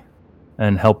I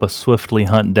and help us swiftly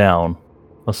hunt down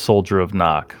a soldier of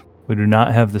Nock? We do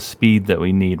not have the speed that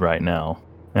we need right now,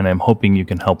 and I'm hoping you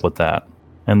can help with that.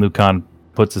 And Lucan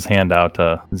puts his hand out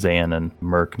to Zan and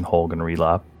Merc and Holg and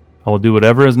Relop. I will do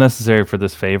whatever is necessary for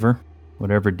this favor,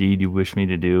 whatever deed you wish me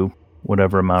to do,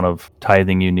 whatever amount of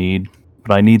tithing you need,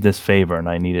 but I need this favor and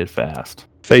I need it fast.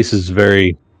 Face is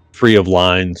very free of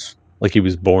lines, like he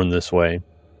was born this way.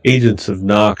 Agents of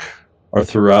Nock are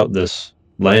throughout this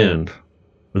land,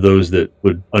 for those that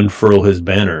would unfurl his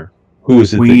banner. Who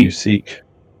is it that you seek?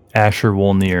 Asher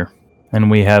Wolnir, and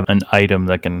we have an item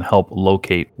that can help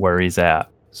locate where he's at,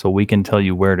 so we can tell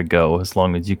you where to go as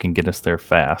long as you can get us there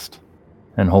fast,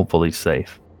 and hopefully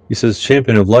safe. He says,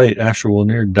 Champion of Light, Asher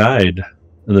Wolnir died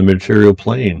in the material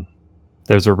plane.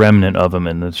 There's a remnant of him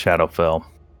in the Shadowfell,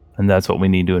 and that's what we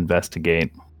need to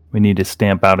investigate. We need to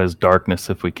stamp out his darkness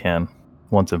if we can,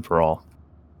 once and for all.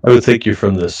 I would take you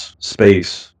from this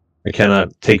space. I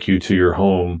cannot take you to your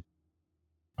home.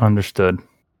 Understood.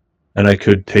 And I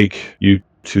could take you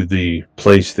to the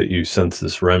place that you sense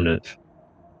this remnant.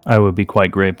 I would be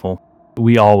quite grateful.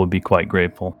 We all would be quite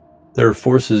grateful. There are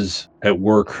forces at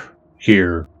work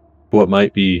here. What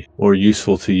might be more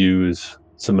useful to you is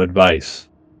some advice.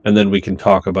 And then we can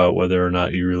talk about whether or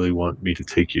not you really want me to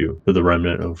take you to the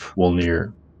remnant of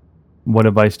Wolnir. What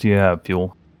advice do you have,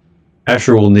 Fuel?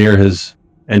 Asher Wolnir has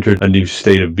entered a new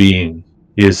state of being.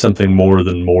 He is something more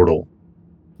than mortal.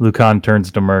 Lucan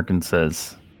turns to Merc and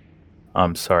says,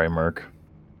 I'm sorry, Merc.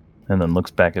 And then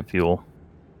looks back at Fuel.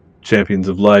 Champions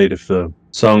of Light, if the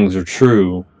songs are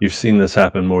true, you've seen this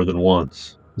happen more than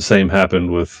once. The same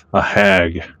happened with a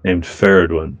hag named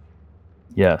Feridwin.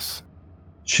 Yes.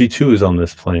 She too is on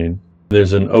this plane.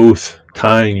 There's an oath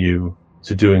tying you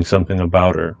to doing something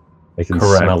about her. I can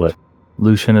smell it.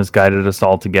 Lucian has guided us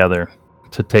all together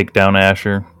to take down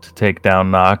Asher, to take down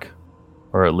Nock,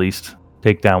 or at least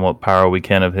take down what power we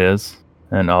can of his,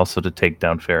 and also to take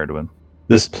down Feridwin.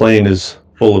 This plane is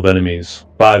full of enemies.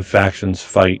 5 factions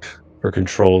fight for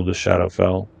control of the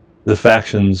Shadowfell. The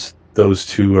factions those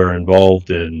two are involved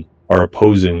in are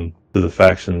opposing to the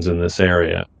factions in this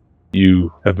area.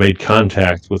 You have made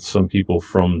contact with some people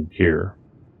from here.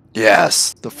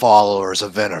 Yes, the followers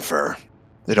of Vinifer.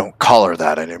 They don't call her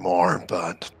that anymore,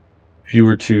 but... If you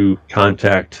were to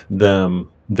contact them,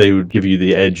 they would give you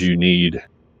the edge you need.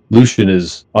 Lucian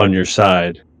is on your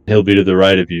side. He'll be to the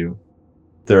right of you.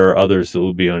 There are others that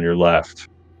will be on your left.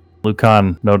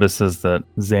 Lucan notices that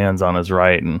Zan's on his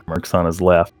right and Merc's on his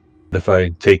left. If I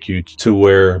take you to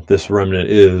where this remnant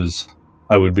is,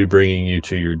 I would be bringing you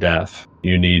to your death.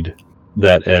 You need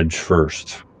that edge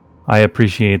first. I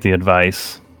appreciate the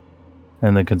advice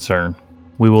and the concern.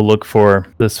 We will look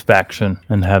for this faction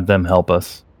and have them help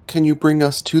us. Can you bring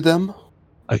us to them?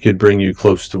 I could bring you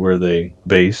close to where they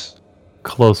base.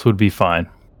 Close would be fine.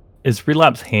 Is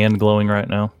Relap's hand glowing right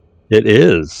now? It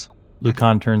is.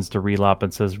 Lucan turns to Relap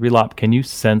and says, Relap, can you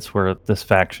sense where this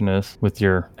faction is with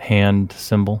your hand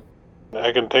symbol?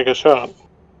 I can take a shot.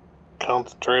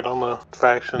 Concentrate on the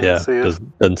faction Yeah, and see if...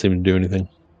 doesn't seem to do anything.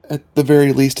 At the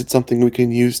very least, it's something we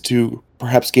can use to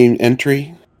perhaps gain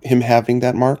entry, him having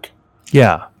that mark.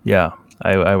 Yeah,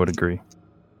 I would agree.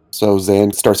 So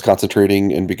Zan starts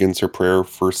concentrating and begins her prayer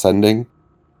for sending,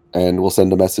 and we'll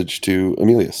send a message to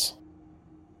Emilius.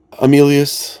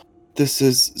 Emilius, this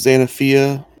is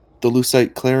Xanathia, the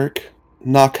Lucite cleric.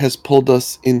 Nock has pulled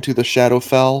us into the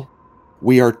Shadowfell.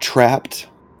 We are trapped.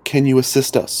 Can you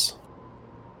assist us?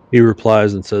 He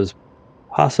replies and says,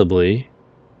 possibly.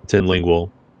 It's in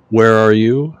lingual. Where are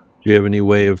you? Do you have any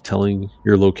way of telling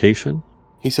your location?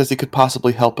 He says he could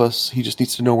possibly help us. He just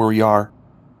needs to know where we are.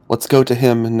 Let's go to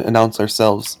him and announce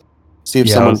ourselves. See if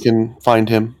someone can find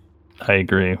him. I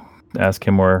agree. Ask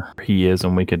him where he is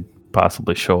and we could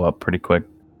possibly show up pretty quick.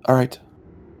 All right.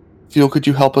 Fuel, could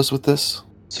you help us with this?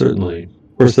 Certainly.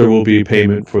 First, there will be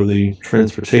payment for the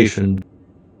transportation.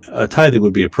 A tithing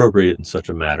would be appropriate in such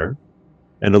a matter.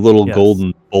 And a little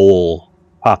golden bowl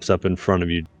pops up in front of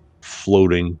you,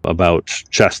 floating about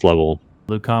chest level.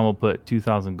 Lucan will put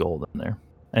 2,000 gold in there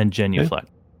and genuflect.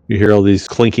 You hear all these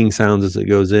clinking sounds as it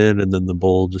goes in, and then the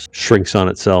bowl just shrinks on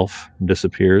itself and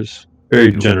disappears.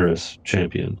 Very generous,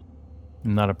 champion.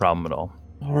 Not a problem at all.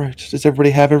 All right. Does everybody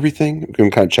have everything? We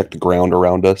can kind of check the ground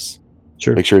around us.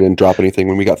 Sure. Make sure it didn't drop anything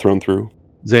when we got thrown through.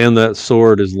 Zan, that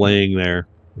sword is laying there.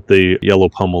 The yellow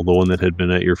pommel, the one that had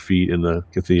been at your feet in the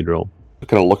cathedral. I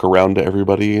kind of look around to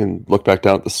everybody and look back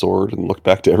down at the sword and look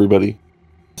back to everybody.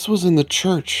 This was in the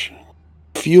church.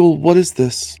 Fuel, what is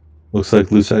this? Looks like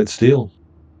lucite steel.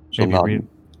 She'll nod.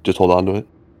 Just hold on to it.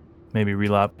 Maybe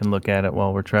Relap can look at it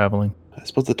while we're traveling. I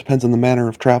suppose it depends on the manner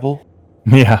of travel.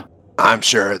 Yeah. I'm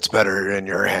sure it's better in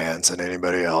your hands than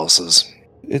anybody else's.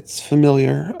 It's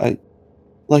familiar.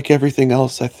 Like everything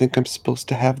else, I think I'm supposed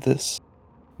to have this.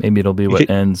 Maybe it'll be what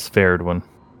ends Fairwin.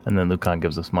 And then Lucan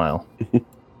gives a smile.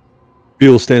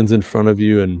 Fuel stands in front of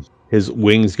you and his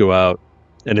wings go out,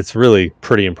 and it's really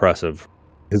pretty impressive.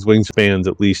 His wingspan's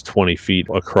at least 20 feet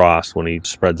across when he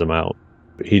spreads them out.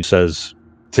 He says,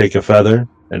 take a feather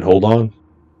and hold on.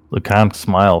 Lucan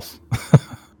smiles.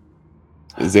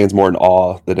 Zan's more in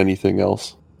awe than anything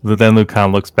else. But then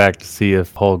Lucan looks back to see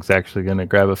if Hulk's actually going to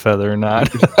grab a feather or not.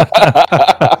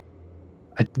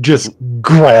 I just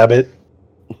grab it.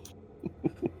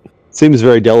 Seems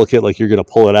very delicate, like you're going to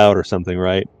pull it out or something,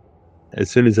 right? As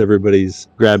soon as everybody's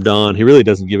grabbed on, he really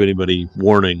doesn't give anybody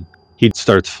warning. He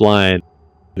starts flying.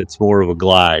 It's more of a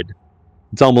glide.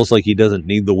 It's almost like he doesn't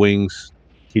need the wings.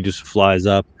 He just flies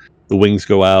up. The wings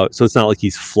go out. So it's not like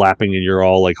he's flapping and you're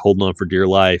all like holding on for dear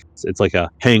life. It's like a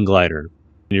hang glider.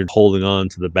 And you're holding on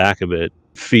to the back of it,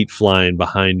 feet flying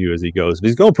behind you as he goes. And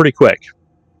he's going pretty quick.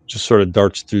 Just sort of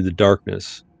darts through the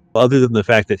darkness. Other than the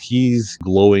fact that he's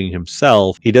glowing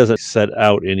himself, he doesn't set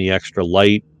out any extra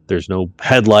light. There's no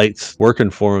headlights working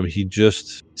for him. He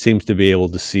just seems to be able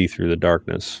to see through the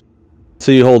darkness.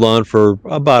 So you hold on for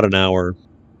about an hour,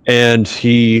 and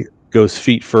he goes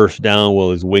feet first down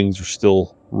while his wings are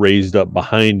still raised up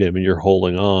behind him, and you're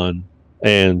holding on.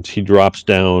 And he drops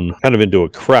down kind of into a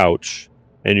crouch,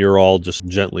 and you're all just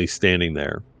gently standing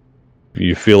there.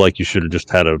 You feel like you should have just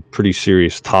had a pretty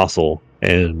serious tussle,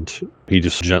 and he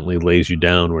just gently lays you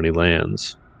down when he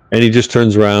lands. And he just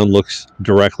turns around, looks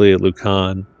directly at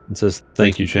Lucan, and says,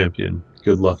 thank you, champion.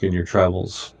 Good luck in your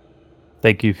travels.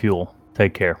 Thank you, Fuel.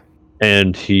 Take care.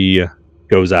 And he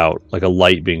goes out, like a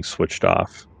light being switched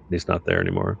off. He's not there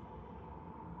anymore.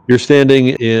 You're standing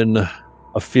in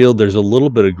a field. There's a little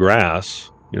bit of grass.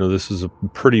 You know, this is a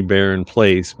pretty barren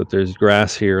place, but there's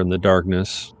grass here in the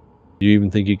darkness. You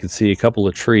even think you can see a couple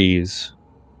of trees.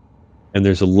 And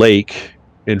there's a lake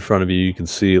in front of you. You can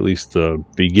see at least the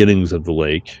beginnings of the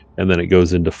lake. And then it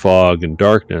goes into fog and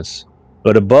darkness.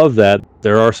 But above that,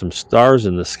 there are some stars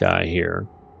in the sky here.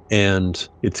 And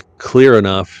it's clear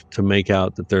enough to make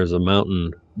out that there's a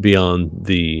mountain beyond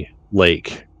the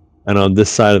lake. And on this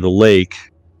side of the lake,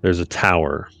 there's a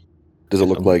tower. Does it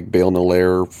look like Baal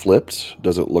Nalair flipped?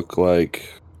 Does it look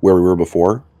like where we were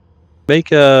before?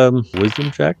 Make a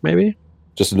wisdom check, maybe?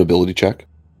 Just an ability check?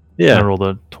 I Yeah. rolled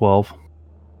a 12.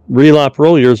 Relap,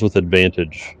 roll yours with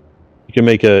advantage. You can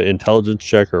make an intelligence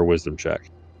check or a wisdom check.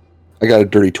 I got a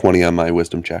dirty 20 on my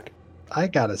wisdom check. I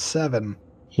got a 7.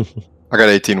 I got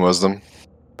 18 wisdom.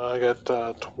 I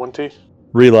got 20.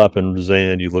 Relop and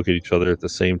Zan, you look at each other at the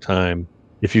same time.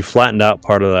 If you flattened out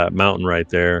part of that mountain right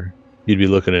there, you'd be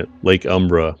looking at Lake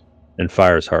Umbra and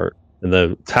Fire's Heart. And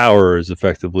the tower is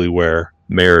effectively where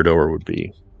Meridor would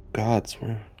be. Gods,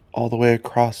 we're all the way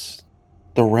across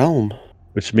the realm.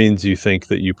 Which means you think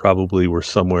that you probably were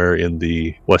somewhere in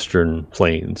the western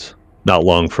plains, not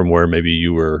long from where maybe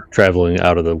you were traveling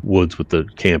out of the woods with the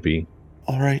campy.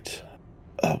 All right.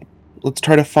 Let's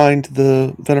try to find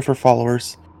the Venifer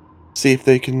followers. See if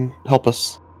they can help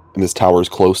us. And this tower is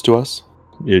close to us?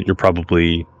 You're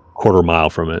probably a quarter mile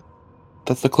from it.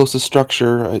 That's the closest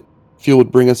structure I feel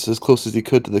would bring us as close as he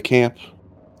could to the camp.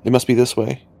 It must be this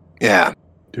way. Yeah.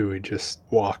 Do we just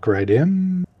walk right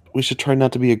in? We should try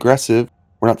not to be aggressive.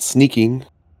 We're not sneaking.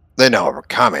 They know we're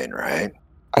coming, right?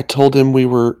 I told him we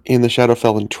were in the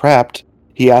Shadowfell and trapped.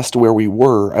 He asked where we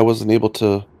were. I wasn't able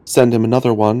to send him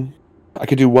another one. I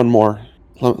could do one more.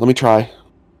 Let me try.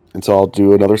 And so I'll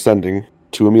do another sending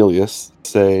to Emilius.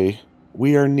 Say,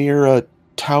 we are near a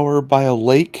tower by a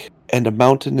lake and a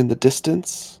mountain in the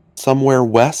distance, somewhere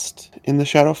west in the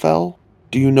Shadowfell.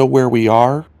 Do you know where we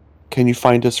are? Can you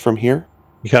find us from here?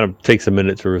 He kind of takes a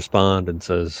minute to respond and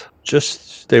says,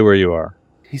 just stay where you are.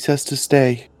 He says to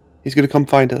stay. He's going to come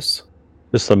find us.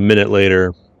 Just a minute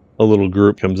later, a little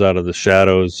group comes out of the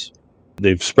shadows.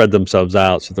 They've spread themselves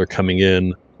out, so they're coming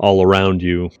in all around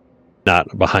you,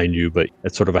 not behind you, but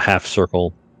at sort of a half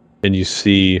circle. And you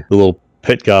see the little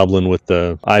pit goblin with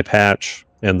the eye patch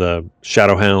and the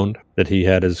shadow hound that he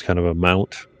had as kind of a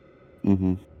mount.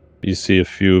 Mm-hmm. You see a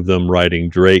few of them riding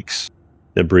drakes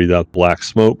that breathe out black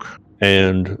smoke.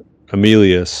 And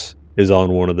Emilius is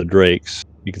on one of the drakes.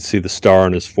 You can see the star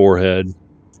on his forehead,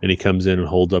 and he comes in and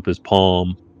holds up his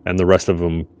palm, and the rest of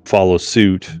them follow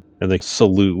suit, and they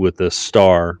salute with this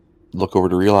star. Look over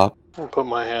to Relop. I'll put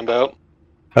my hand out.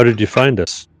 How did you find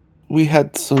us? We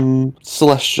had some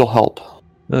celestial help. Oh,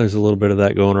 there's a little bit of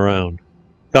that going around.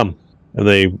 Come. And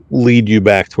they lead you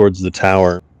back towards the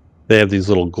tower. They have these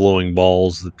little glowing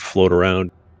balls that float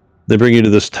around. They bring you to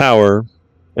this tower,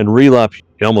 and Relop,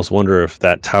 you almost wonder if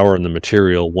that tower and the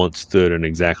material once stood in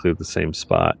exactly the same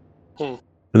spot. And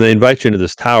they invite you into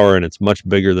this tower, and it's much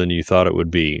bigger than you thought it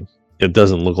would be. It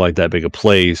doesn't look like that big a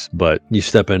place, but you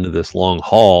step into this long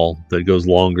hall that goes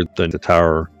longer than the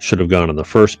tower should have gone in the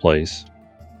first place.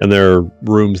 And there are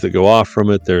rooms that go off from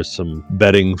it. There's some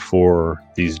bedding for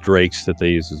these drakes that they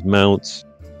use as mounts.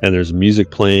 And there's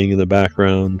music playing in the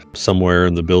background somewhere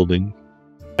in the building.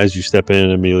 As you step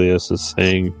in, Emilius is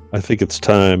saying, I think it's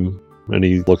time. And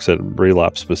he looks at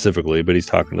Relop specifically, but he's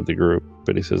talking to the group.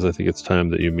 But he says, I think it's time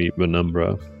that you meet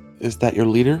Penumbra. Is that your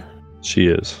leader? She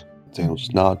is. Dan will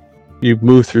just nod. You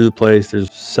move through the place.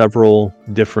 There's several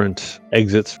different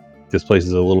exits. This place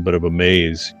is a little bit of a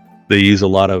maze. They use a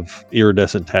lot of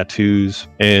iridescent tattoos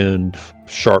and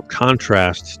sharp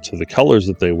contrast to the colors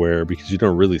that they wear because you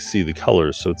don't really see the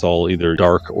colors, so it's all either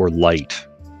dark or light.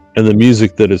 And the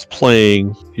music that is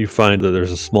playing, you find that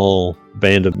there's a small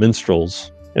band of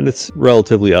minstrels, and it's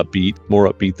relatively upbeat,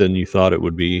 more upbeat than you thought it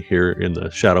would be here in the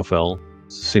Shadowfell.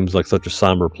 It seems like such a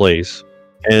somber place.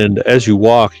 And as you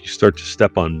walk, you start to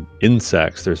step on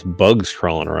insects. There's bugs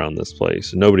crawling around this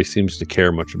place, and nobody seems to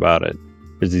care much about it.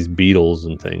 There's these beetles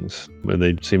and things, and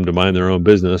they seem to mind their own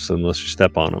business unless you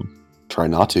step on them. Try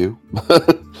not to.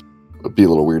 I'd be a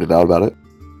little weirded out about it.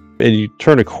 And you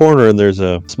turn a corner, and there's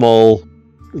a small,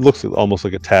 it looks almost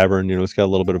like a tavern. You know, it's got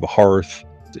a little bit of a hearth.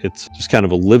 It's just kind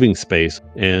of a living space.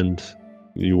 And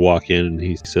you walk in, and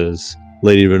he says,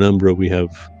 Lady Penumbra, we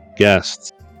have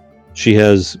guests. She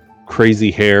has crazy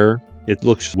hair. It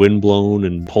looks windblown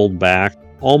and pulled back,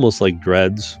 almost like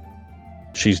dreads.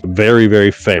 She's very, very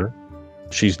fair.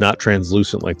 She's not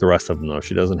translucent like the rest of them, though.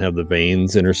 She doesn't have the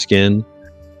veins in her skin.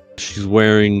 She's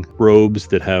wearing robes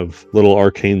that have little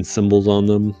arcane symbols on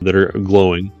them that are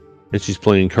glowing. And she's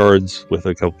playing cards with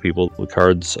a couple people. The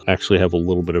cards actually have a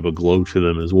little bit of a glow to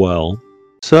them as well.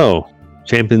 So,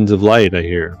 Champions of Light, I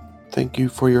hear. Thank you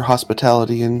for your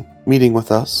hospitality and meeting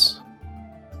with us.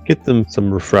 Get them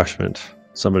some refreshment.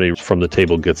 Somebody from the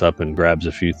table gets up and grabs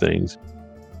a few things.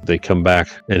 They come back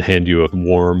and hand you a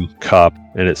warm cup,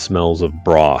 and it smells of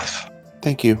broth.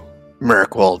 Thank you.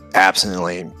 Merrick will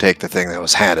absently take the thing that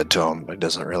was handed to him, but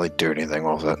doesn't really do anything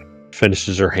with it.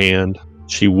 Finishes her hand.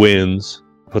 She wins,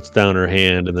 puts down her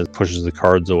hand, and then pushes the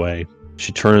cards away.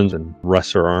 She turns and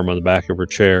rests her arm on the back of her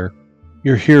chair.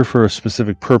 You're here for a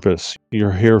specific purpose.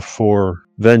 You're here for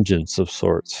vengeance of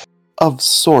sorts. Of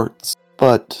sorts,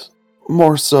 but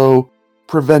more so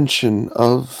prevention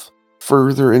of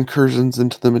further incursions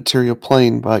into the material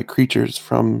plane by creatures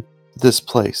from this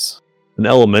place. An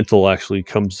elemental actually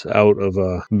comes out of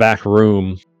a back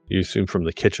room, you assume from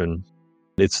the kitchen.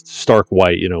 It's stark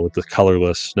white, with the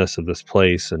colorlessness of this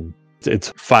place, and it's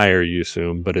fire, you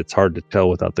assume, but it's hard to tell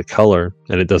without the color,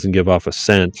 and it doesn't give off a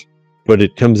scent. But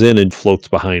it comes in and floats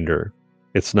behind her.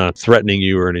 It's not threatening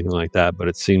you or anything like that, but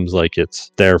it seems like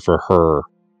it's there for her.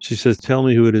 She says, "Tell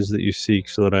me who it is that you seek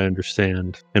so that I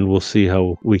understand, and we'll see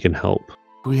how we can help."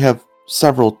 We have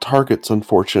several targets,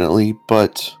 unfortunately,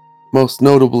 but most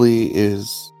notably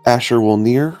is Asher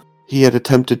Wolnir. He had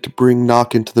attempted to bring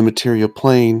Nock into the material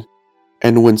plane,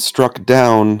 and when struck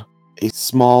down, a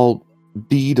small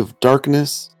bead of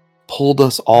darkness pulled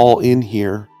us all in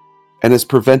here and is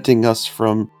preventing us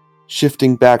from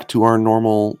shifting back to our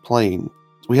normal plane.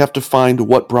 We have to find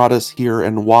what brought us here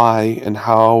and why and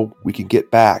how we can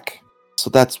get back. So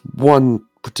that's one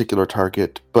particular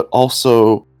target, but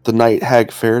also the Night Hag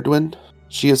Faradwin.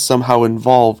 She is somehow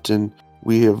involved, and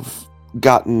we have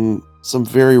gotten some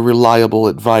very reliable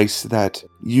advice that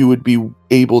you would be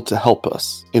able to help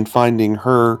us in finding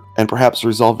her and perhaps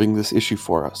resolving this issue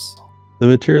for us. The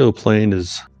material plane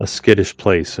is a skittish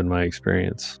place in my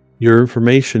experience. Your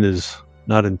information is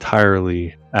not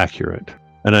entirely accurate,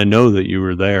 and I know that you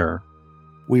were there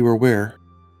We were where?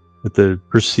 at the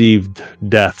perceived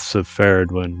deaths of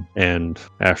Faradwin and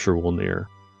Asher Wolnir.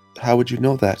 How would you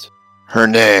know that? Her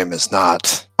name is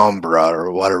not Umbra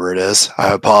or whatever it is.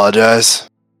 I apologize.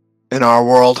 In our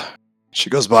world, she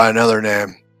goes by another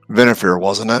name. Vinifer,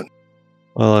 wasn't it?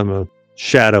 Well, I'm a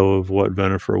shadow of what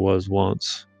Venifer was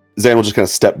once. Zan will just kind of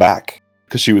step back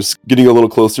because she was getting a little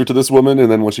closer to this woman,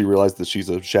 and then when she realized that she's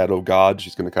a shadow god,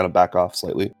 she's going to kind of back off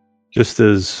slightly. Just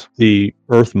as the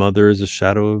Earth Mother is a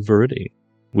shadow of Viridi.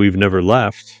 We've never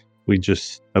left. We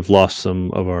just have lost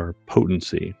some of our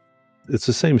potency. It's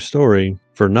the same story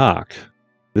for Nock.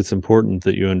 It's important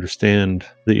that you understand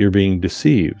that you're being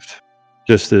deceived,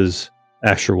 just as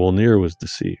Asher Wolnir was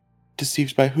deceived.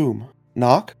 Deceived by whom?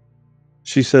 Nock?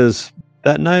 She says,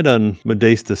 that night on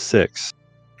Modesta 6,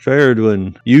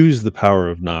 Faradwin used the power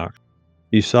of Nock.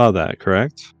 You saw that,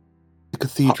 correct? The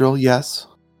cathedral, yes.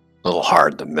 A little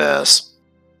hard to miss.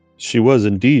 She was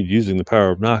indeed using the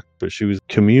power of Nock, but she was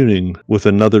communing with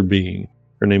another being.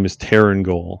 Her name is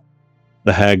Tarangol,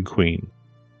 the Hag Queen.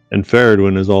 And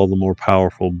Faradwin is all the more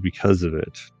powerful because of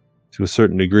it. To a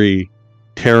certain degree,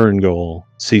 Tarangol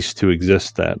ceased to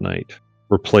exist that night,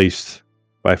 replaced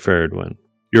by Faradwin.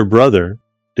 Your brother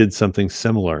did something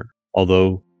similar,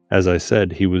 although, as I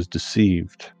said, he was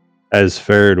deceived, as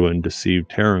Faradwin deceived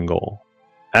Tarangol.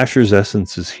 Asher's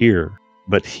essence is here,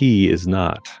 but he is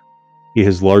not. He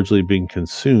has largely been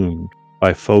consumed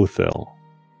by Fothil,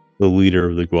 the leader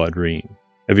of the Guadrine.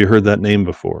 Have you heard that name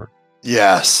before?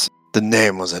 Yes, the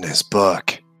name was in his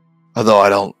book. Although I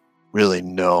don't really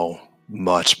know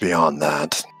much beyond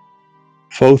that.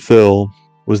 Fothil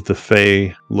was the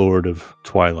Fey Lord of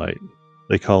Twilight.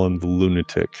 They call him the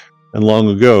Lunatic. And long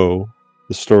ago,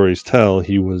 the stories tell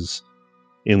he was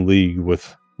in league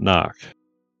with Nock,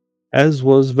 as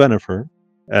was Venifer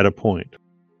at a point.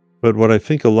 But what I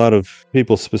think a lot of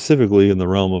people, specifically in the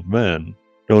realm of men,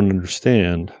 don't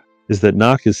understand is that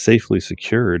Nock is safely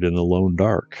secured in the Lone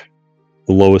Dark,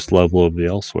 the lowest level of the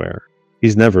Elsewhere.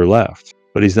 He's never left,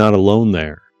 but he's not alone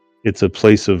there. It's a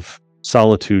place of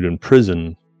solitude and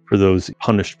prison for those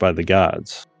punished by the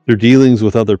gods. Their dealings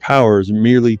with other powers,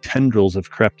 merely tendrils have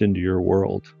crept into your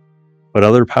world. But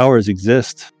other powers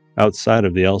exist outside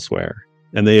of the Elsewhere,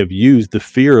 and they have used the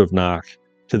fear of Nock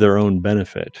to their own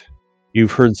benefit.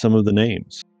 You've heard some of the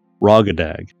names.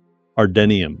 Rogadag,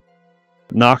 Ardenium.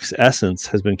 Nock's essence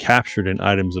has been captured in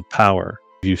items of power.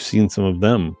 You've seen some of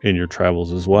them in your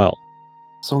travels as well.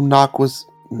 So Nock was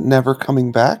never coming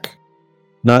back?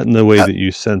 Not in the way that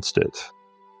you sensed it.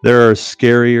 There are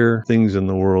scarier things in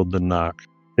the world than Nock.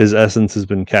 His essence has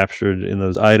been captured in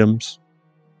those items,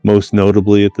 most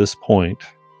notably at this point,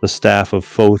 the staff of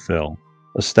Fothil,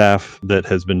 a staff that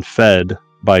has been fed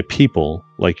by people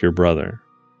like your brother.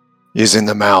 Using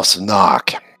the mouse of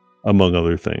Nock. Among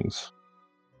other things.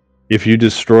 If you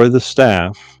destroy the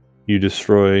staff, you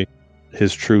destroy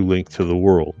his true link to the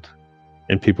world,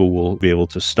 and people will be able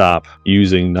to stop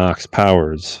using Nock's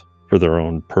powers for their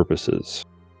own purposes.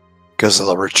 Because of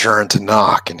the return to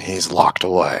Nock, and he's locked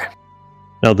away.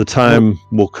 Now the time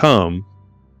will come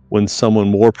when someone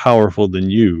more powerful than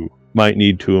you might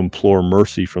need to implore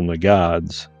mercy from the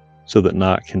gods so that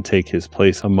Nock can take his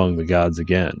place among the gods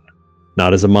again.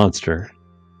 Not as a monster,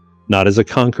 not as a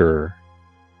conqueror,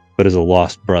 but as a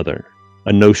lost brother.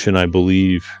 A notion I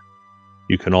believe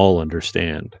you can all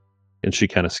understand. And she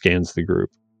kind of scans the group.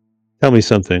 Tell me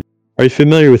something. Are you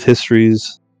familiar with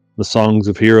histories, the songs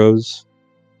of heroes,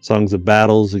 songs of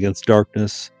battles against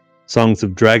darkness, songs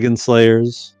of dragon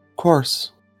slayers? Of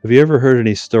course. Have you ever heard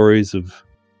any stories of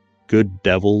good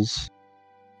devils?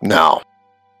 No.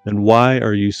 And why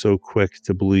are you so quick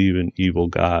to believe in evil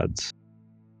gods?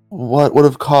 What would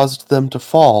have caused them to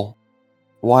fall?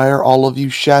 Why are all of you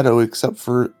shadow except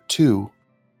for 2?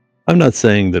 I'm not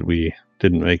saying that we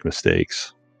didn't make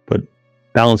mistakes, but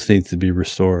balance needs to be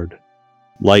restored.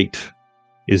 Light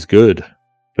is good,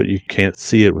 but you can't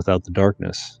see it without the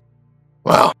darkness.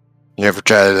 Well, you ever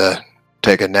try to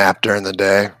take a nap during the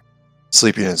day?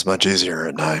 Sleeping is much easier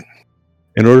at night.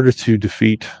 In order to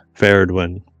defeat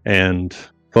Faradwin and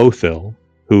Fothil,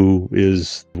 who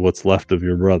is what's left of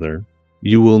your brother,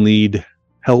 you will need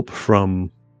help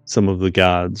from some of the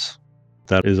gods.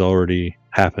 That has already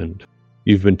happened.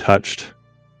 You've been touched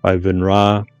by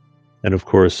Vinra, and of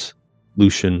course,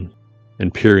 Lucian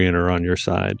and Pyrian are on your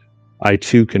side. I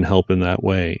too can help in that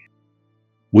way.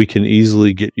 We can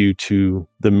easily get you to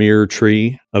the mirror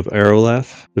tree of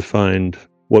Aroleth to find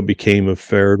what became of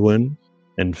Faradwin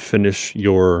and finish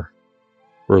your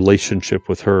relationship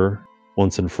with her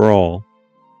once and for all.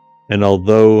 And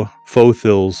although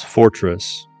Fothil's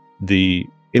fortress, the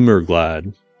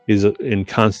Immerglad, is in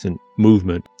constant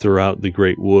movement throughout the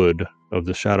great wood of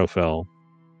the Shadowfell,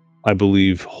 I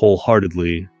believe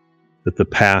wholeheartedly that the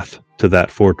path to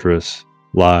that fortress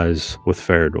lies with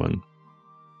Faradwin,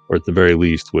 or at the very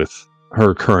least with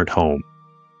her current home.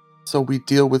 So we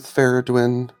deal with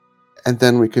Faradwin, and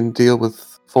then we can deal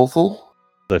with Fothil?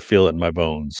 I feel it in my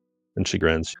bones. And she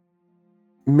grins.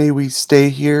 May we stay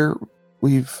here?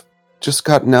 We've just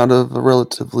gotten out of a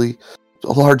relatively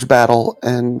large battle,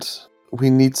 and we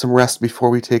need some rest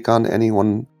before we take on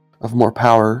anyone of more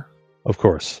power. Of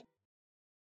course.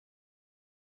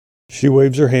 She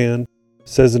waves her hand,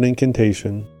 says an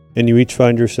incantation, and you each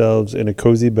find yourselves in a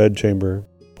cozy bedchamber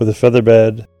with a feather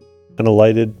bed and a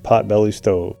lighted potbelly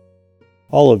stove.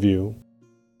 All of you,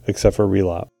 except for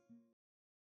Relop.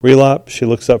 Relop, she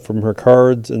looks up from her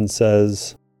cards and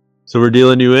says, "So we're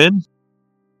dealing you in?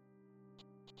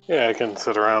 Yeah, I can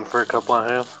sit around for a couple of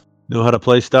hands. Know how to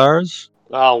play stars?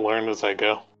 I'll learn as I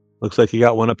go. Looks like you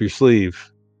got one up your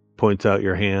sleeve." Points out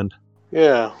your hand.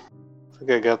 Yeah, I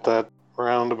think I got that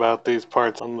round about these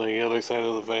parts on the other side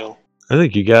of the veil. I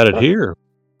think you got it here.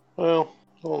 Well,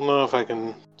 I don't know if I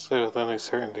can say with any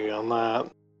certainty on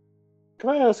that.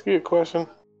 Can I ask you a question?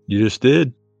 You just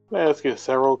did. Can I ask you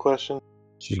several questions?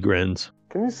 She grins.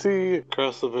 Can you see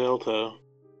across the veil to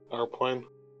our plane?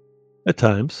 At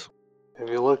times. Have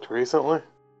you looked recently?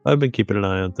 I've been keeping an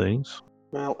eye on things.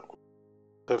 Well,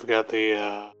 they've got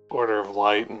the Order of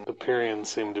Light, and the Pyrians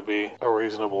seem to be a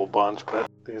reasonable bunch,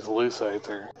 but these Lucites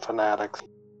are fanatics.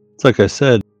 It's like I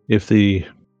said, if the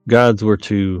gods were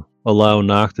to allow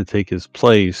Nock to take his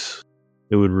place,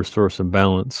 it would restore some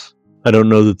balance. I don't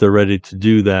know that they're ready to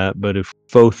do that, but if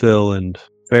Fothil and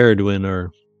Faradwin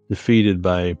are defeated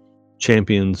by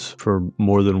champions for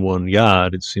more than one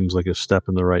god, it seems like a step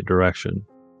in the right direction,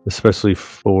 especially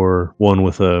for one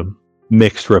with a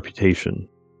mixed reputation.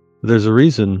 There's a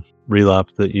reason,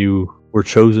 Relop, that you were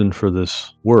chosen for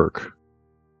this work.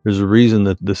 There's a reason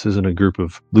that this isn't a group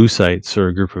of Lucites or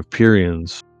a group of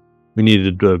Pyrians. We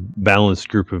needed a balanced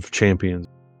group of champions.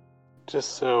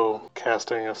 Just so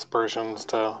casting aspersions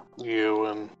to you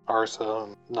and Arsa,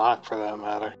 and Nock for that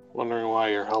matter, wondering why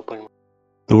you're helping.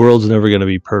 The world's never going to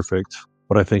be perfect,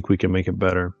 but I think we can make it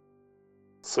better.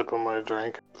 Sip on my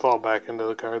drink, fall back into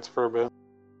the cards for a bit.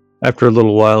 After a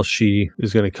little while, she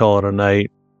is going to call it a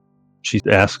night. She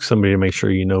asks somebody to make sure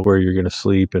you know where you're going to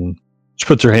sleep, and she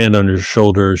puts her hand on your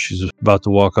shoulder. She's about to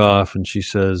walk off, and she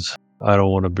says, "I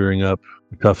don't want to bring up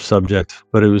a tough subject,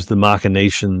 but it was the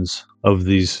machinations of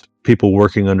these people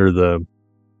working under the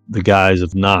guise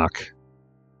of Nock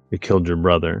that killed your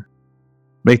brother.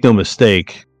 Make no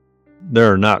mistake,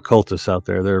 there are not cultists out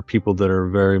there. There are people that are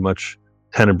very much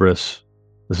tenebrous.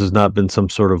 This has not been some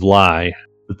sort of lie,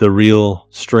 but the real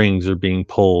strings are being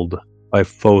pulled by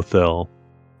Fothil,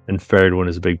 and Faradwin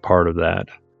is a big part of that.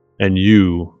 And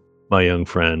you, my young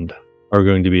friend, are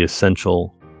going to be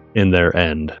essential in their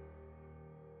end."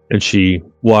 And she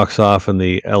walks off, and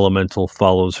the elemental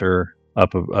follows her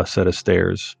up a set of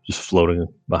stairs, just floating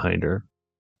behind her.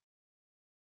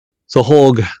 So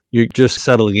Holg, you're just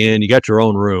settling in. You got your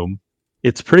own room.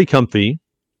 It's pretty comfy.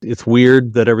 It's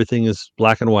weird that everything is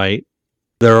black and white.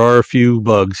 There are a few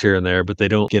bugs here and there, but they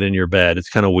don't get in your bed. It's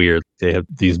kind of weird. They have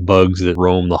these bugs that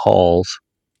roam the halls.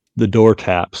 The door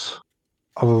taps.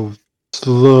 I'll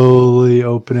slowly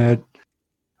open it.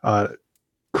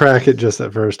 Crack it just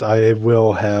at first. I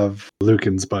will have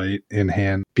Lucan's Bite in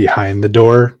hand behind the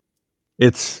door.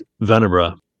 It's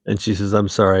Venabra. And she says, I'm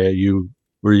sorry,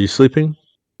 were you sleeping?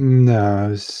 No, I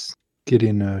was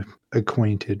getting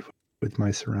acquainted with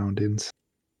my surroundings.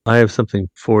 I have something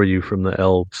for you from the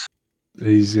elves.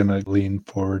 He's going to lean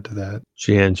forward to that.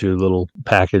 She hands you a little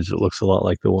package that looks a lot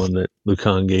like the one that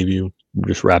Lucan gave you,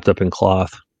 just wrapped up in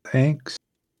cloth. Thanks.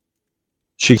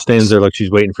 She stands there like she's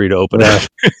waiting for you to open it.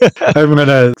 I'm going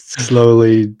to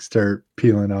slowly start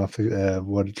peeling off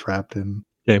what it's wrapped in.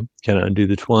 Okay, kind of undo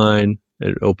the twine.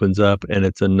 It opens up, and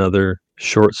it's another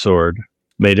short sword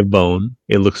made of bone.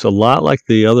 It looks a lot like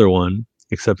the other one,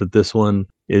 except that this one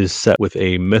is set with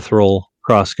a mithril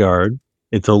crossguard.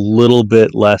 It's a little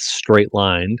bit less straight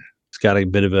lined. It's got a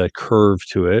bit of a curve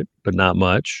to it, but not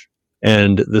much.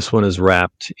 And this one is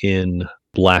wrapped in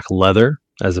black leather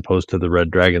as opposed to the red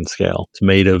dragon scale. It's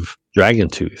made of dragon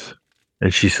tooth.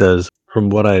 And she says, from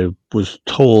what I was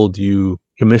told, you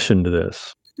commissioned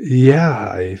this. Yeah,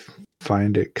 I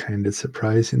find it kind of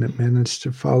surprising it managed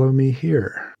to follow me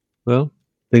here. Well,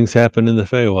 things happen in the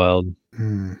Feywild.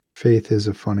 Faith is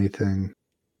a funny thing.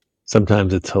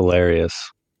 Sometimes it's hilarious.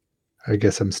 I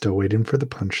guess I'm still waiting for the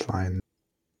punchline.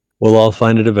 We'll all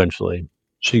find it eventually.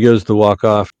 She goes to walk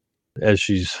off. As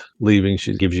she's leaving,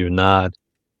 she gives you a nod.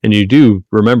 And you do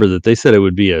remember that they said it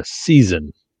would be a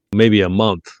season, maybe a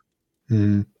month.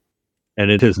 Mm,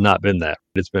 And it has not been that.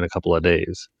 It's been a couple of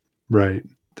days. right.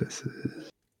 This is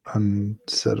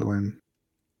unsettling.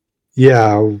 Yeah,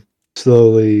 I'll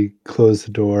slowly close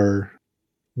the door,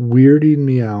 weirding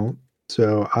me out.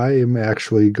 So I am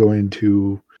actually going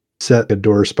to set a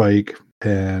door spike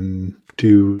and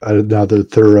do another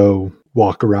thorough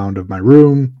walk around of my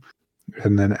room.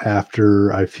 And then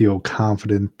after I feel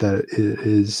confident that it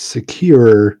is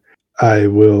secure, I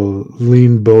will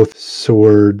lean both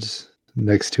swords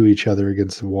next to each other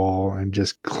against the wall and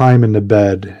just climb into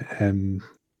bed and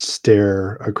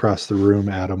stare across the room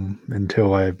at them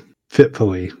until I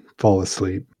fitfully fall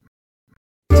asleep.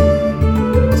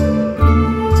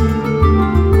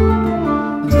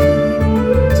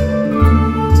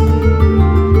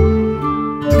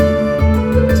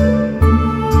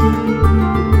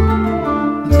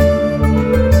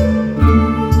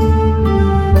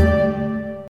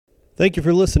 Thank you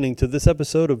for listening to this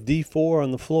episode of D4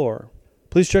 on the Floor.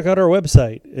 Please check out our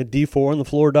website at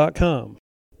d4onthefloor.com.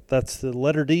 That's the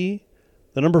letter D,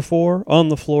 the number 4,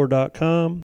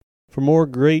 onthefloor.com for more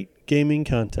great gaming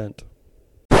content.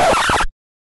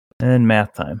 And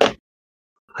math time.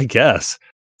 I guess.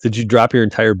 Did you drop your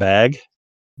entire bag?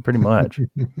 Pretty much.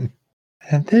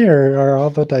 And there are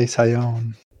all the dice I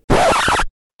own.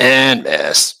 And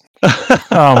miss.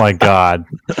 Oh my god.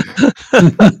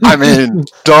 I mean,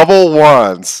 double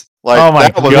ones. Like, Oh my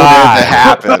that was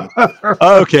God. going to happen.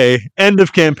 Okay, end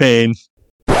of campaign.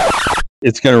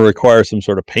 It's going to require some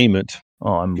sort of payment.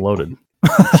 Oh, I'm loaded.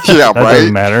 Yeah, That doesn't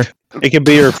right? matter. It can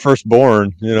be your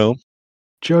firstborn, you know.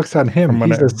 Joke's on him. From He's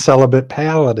whenever. a celibate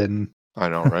paladin. I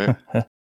know, right?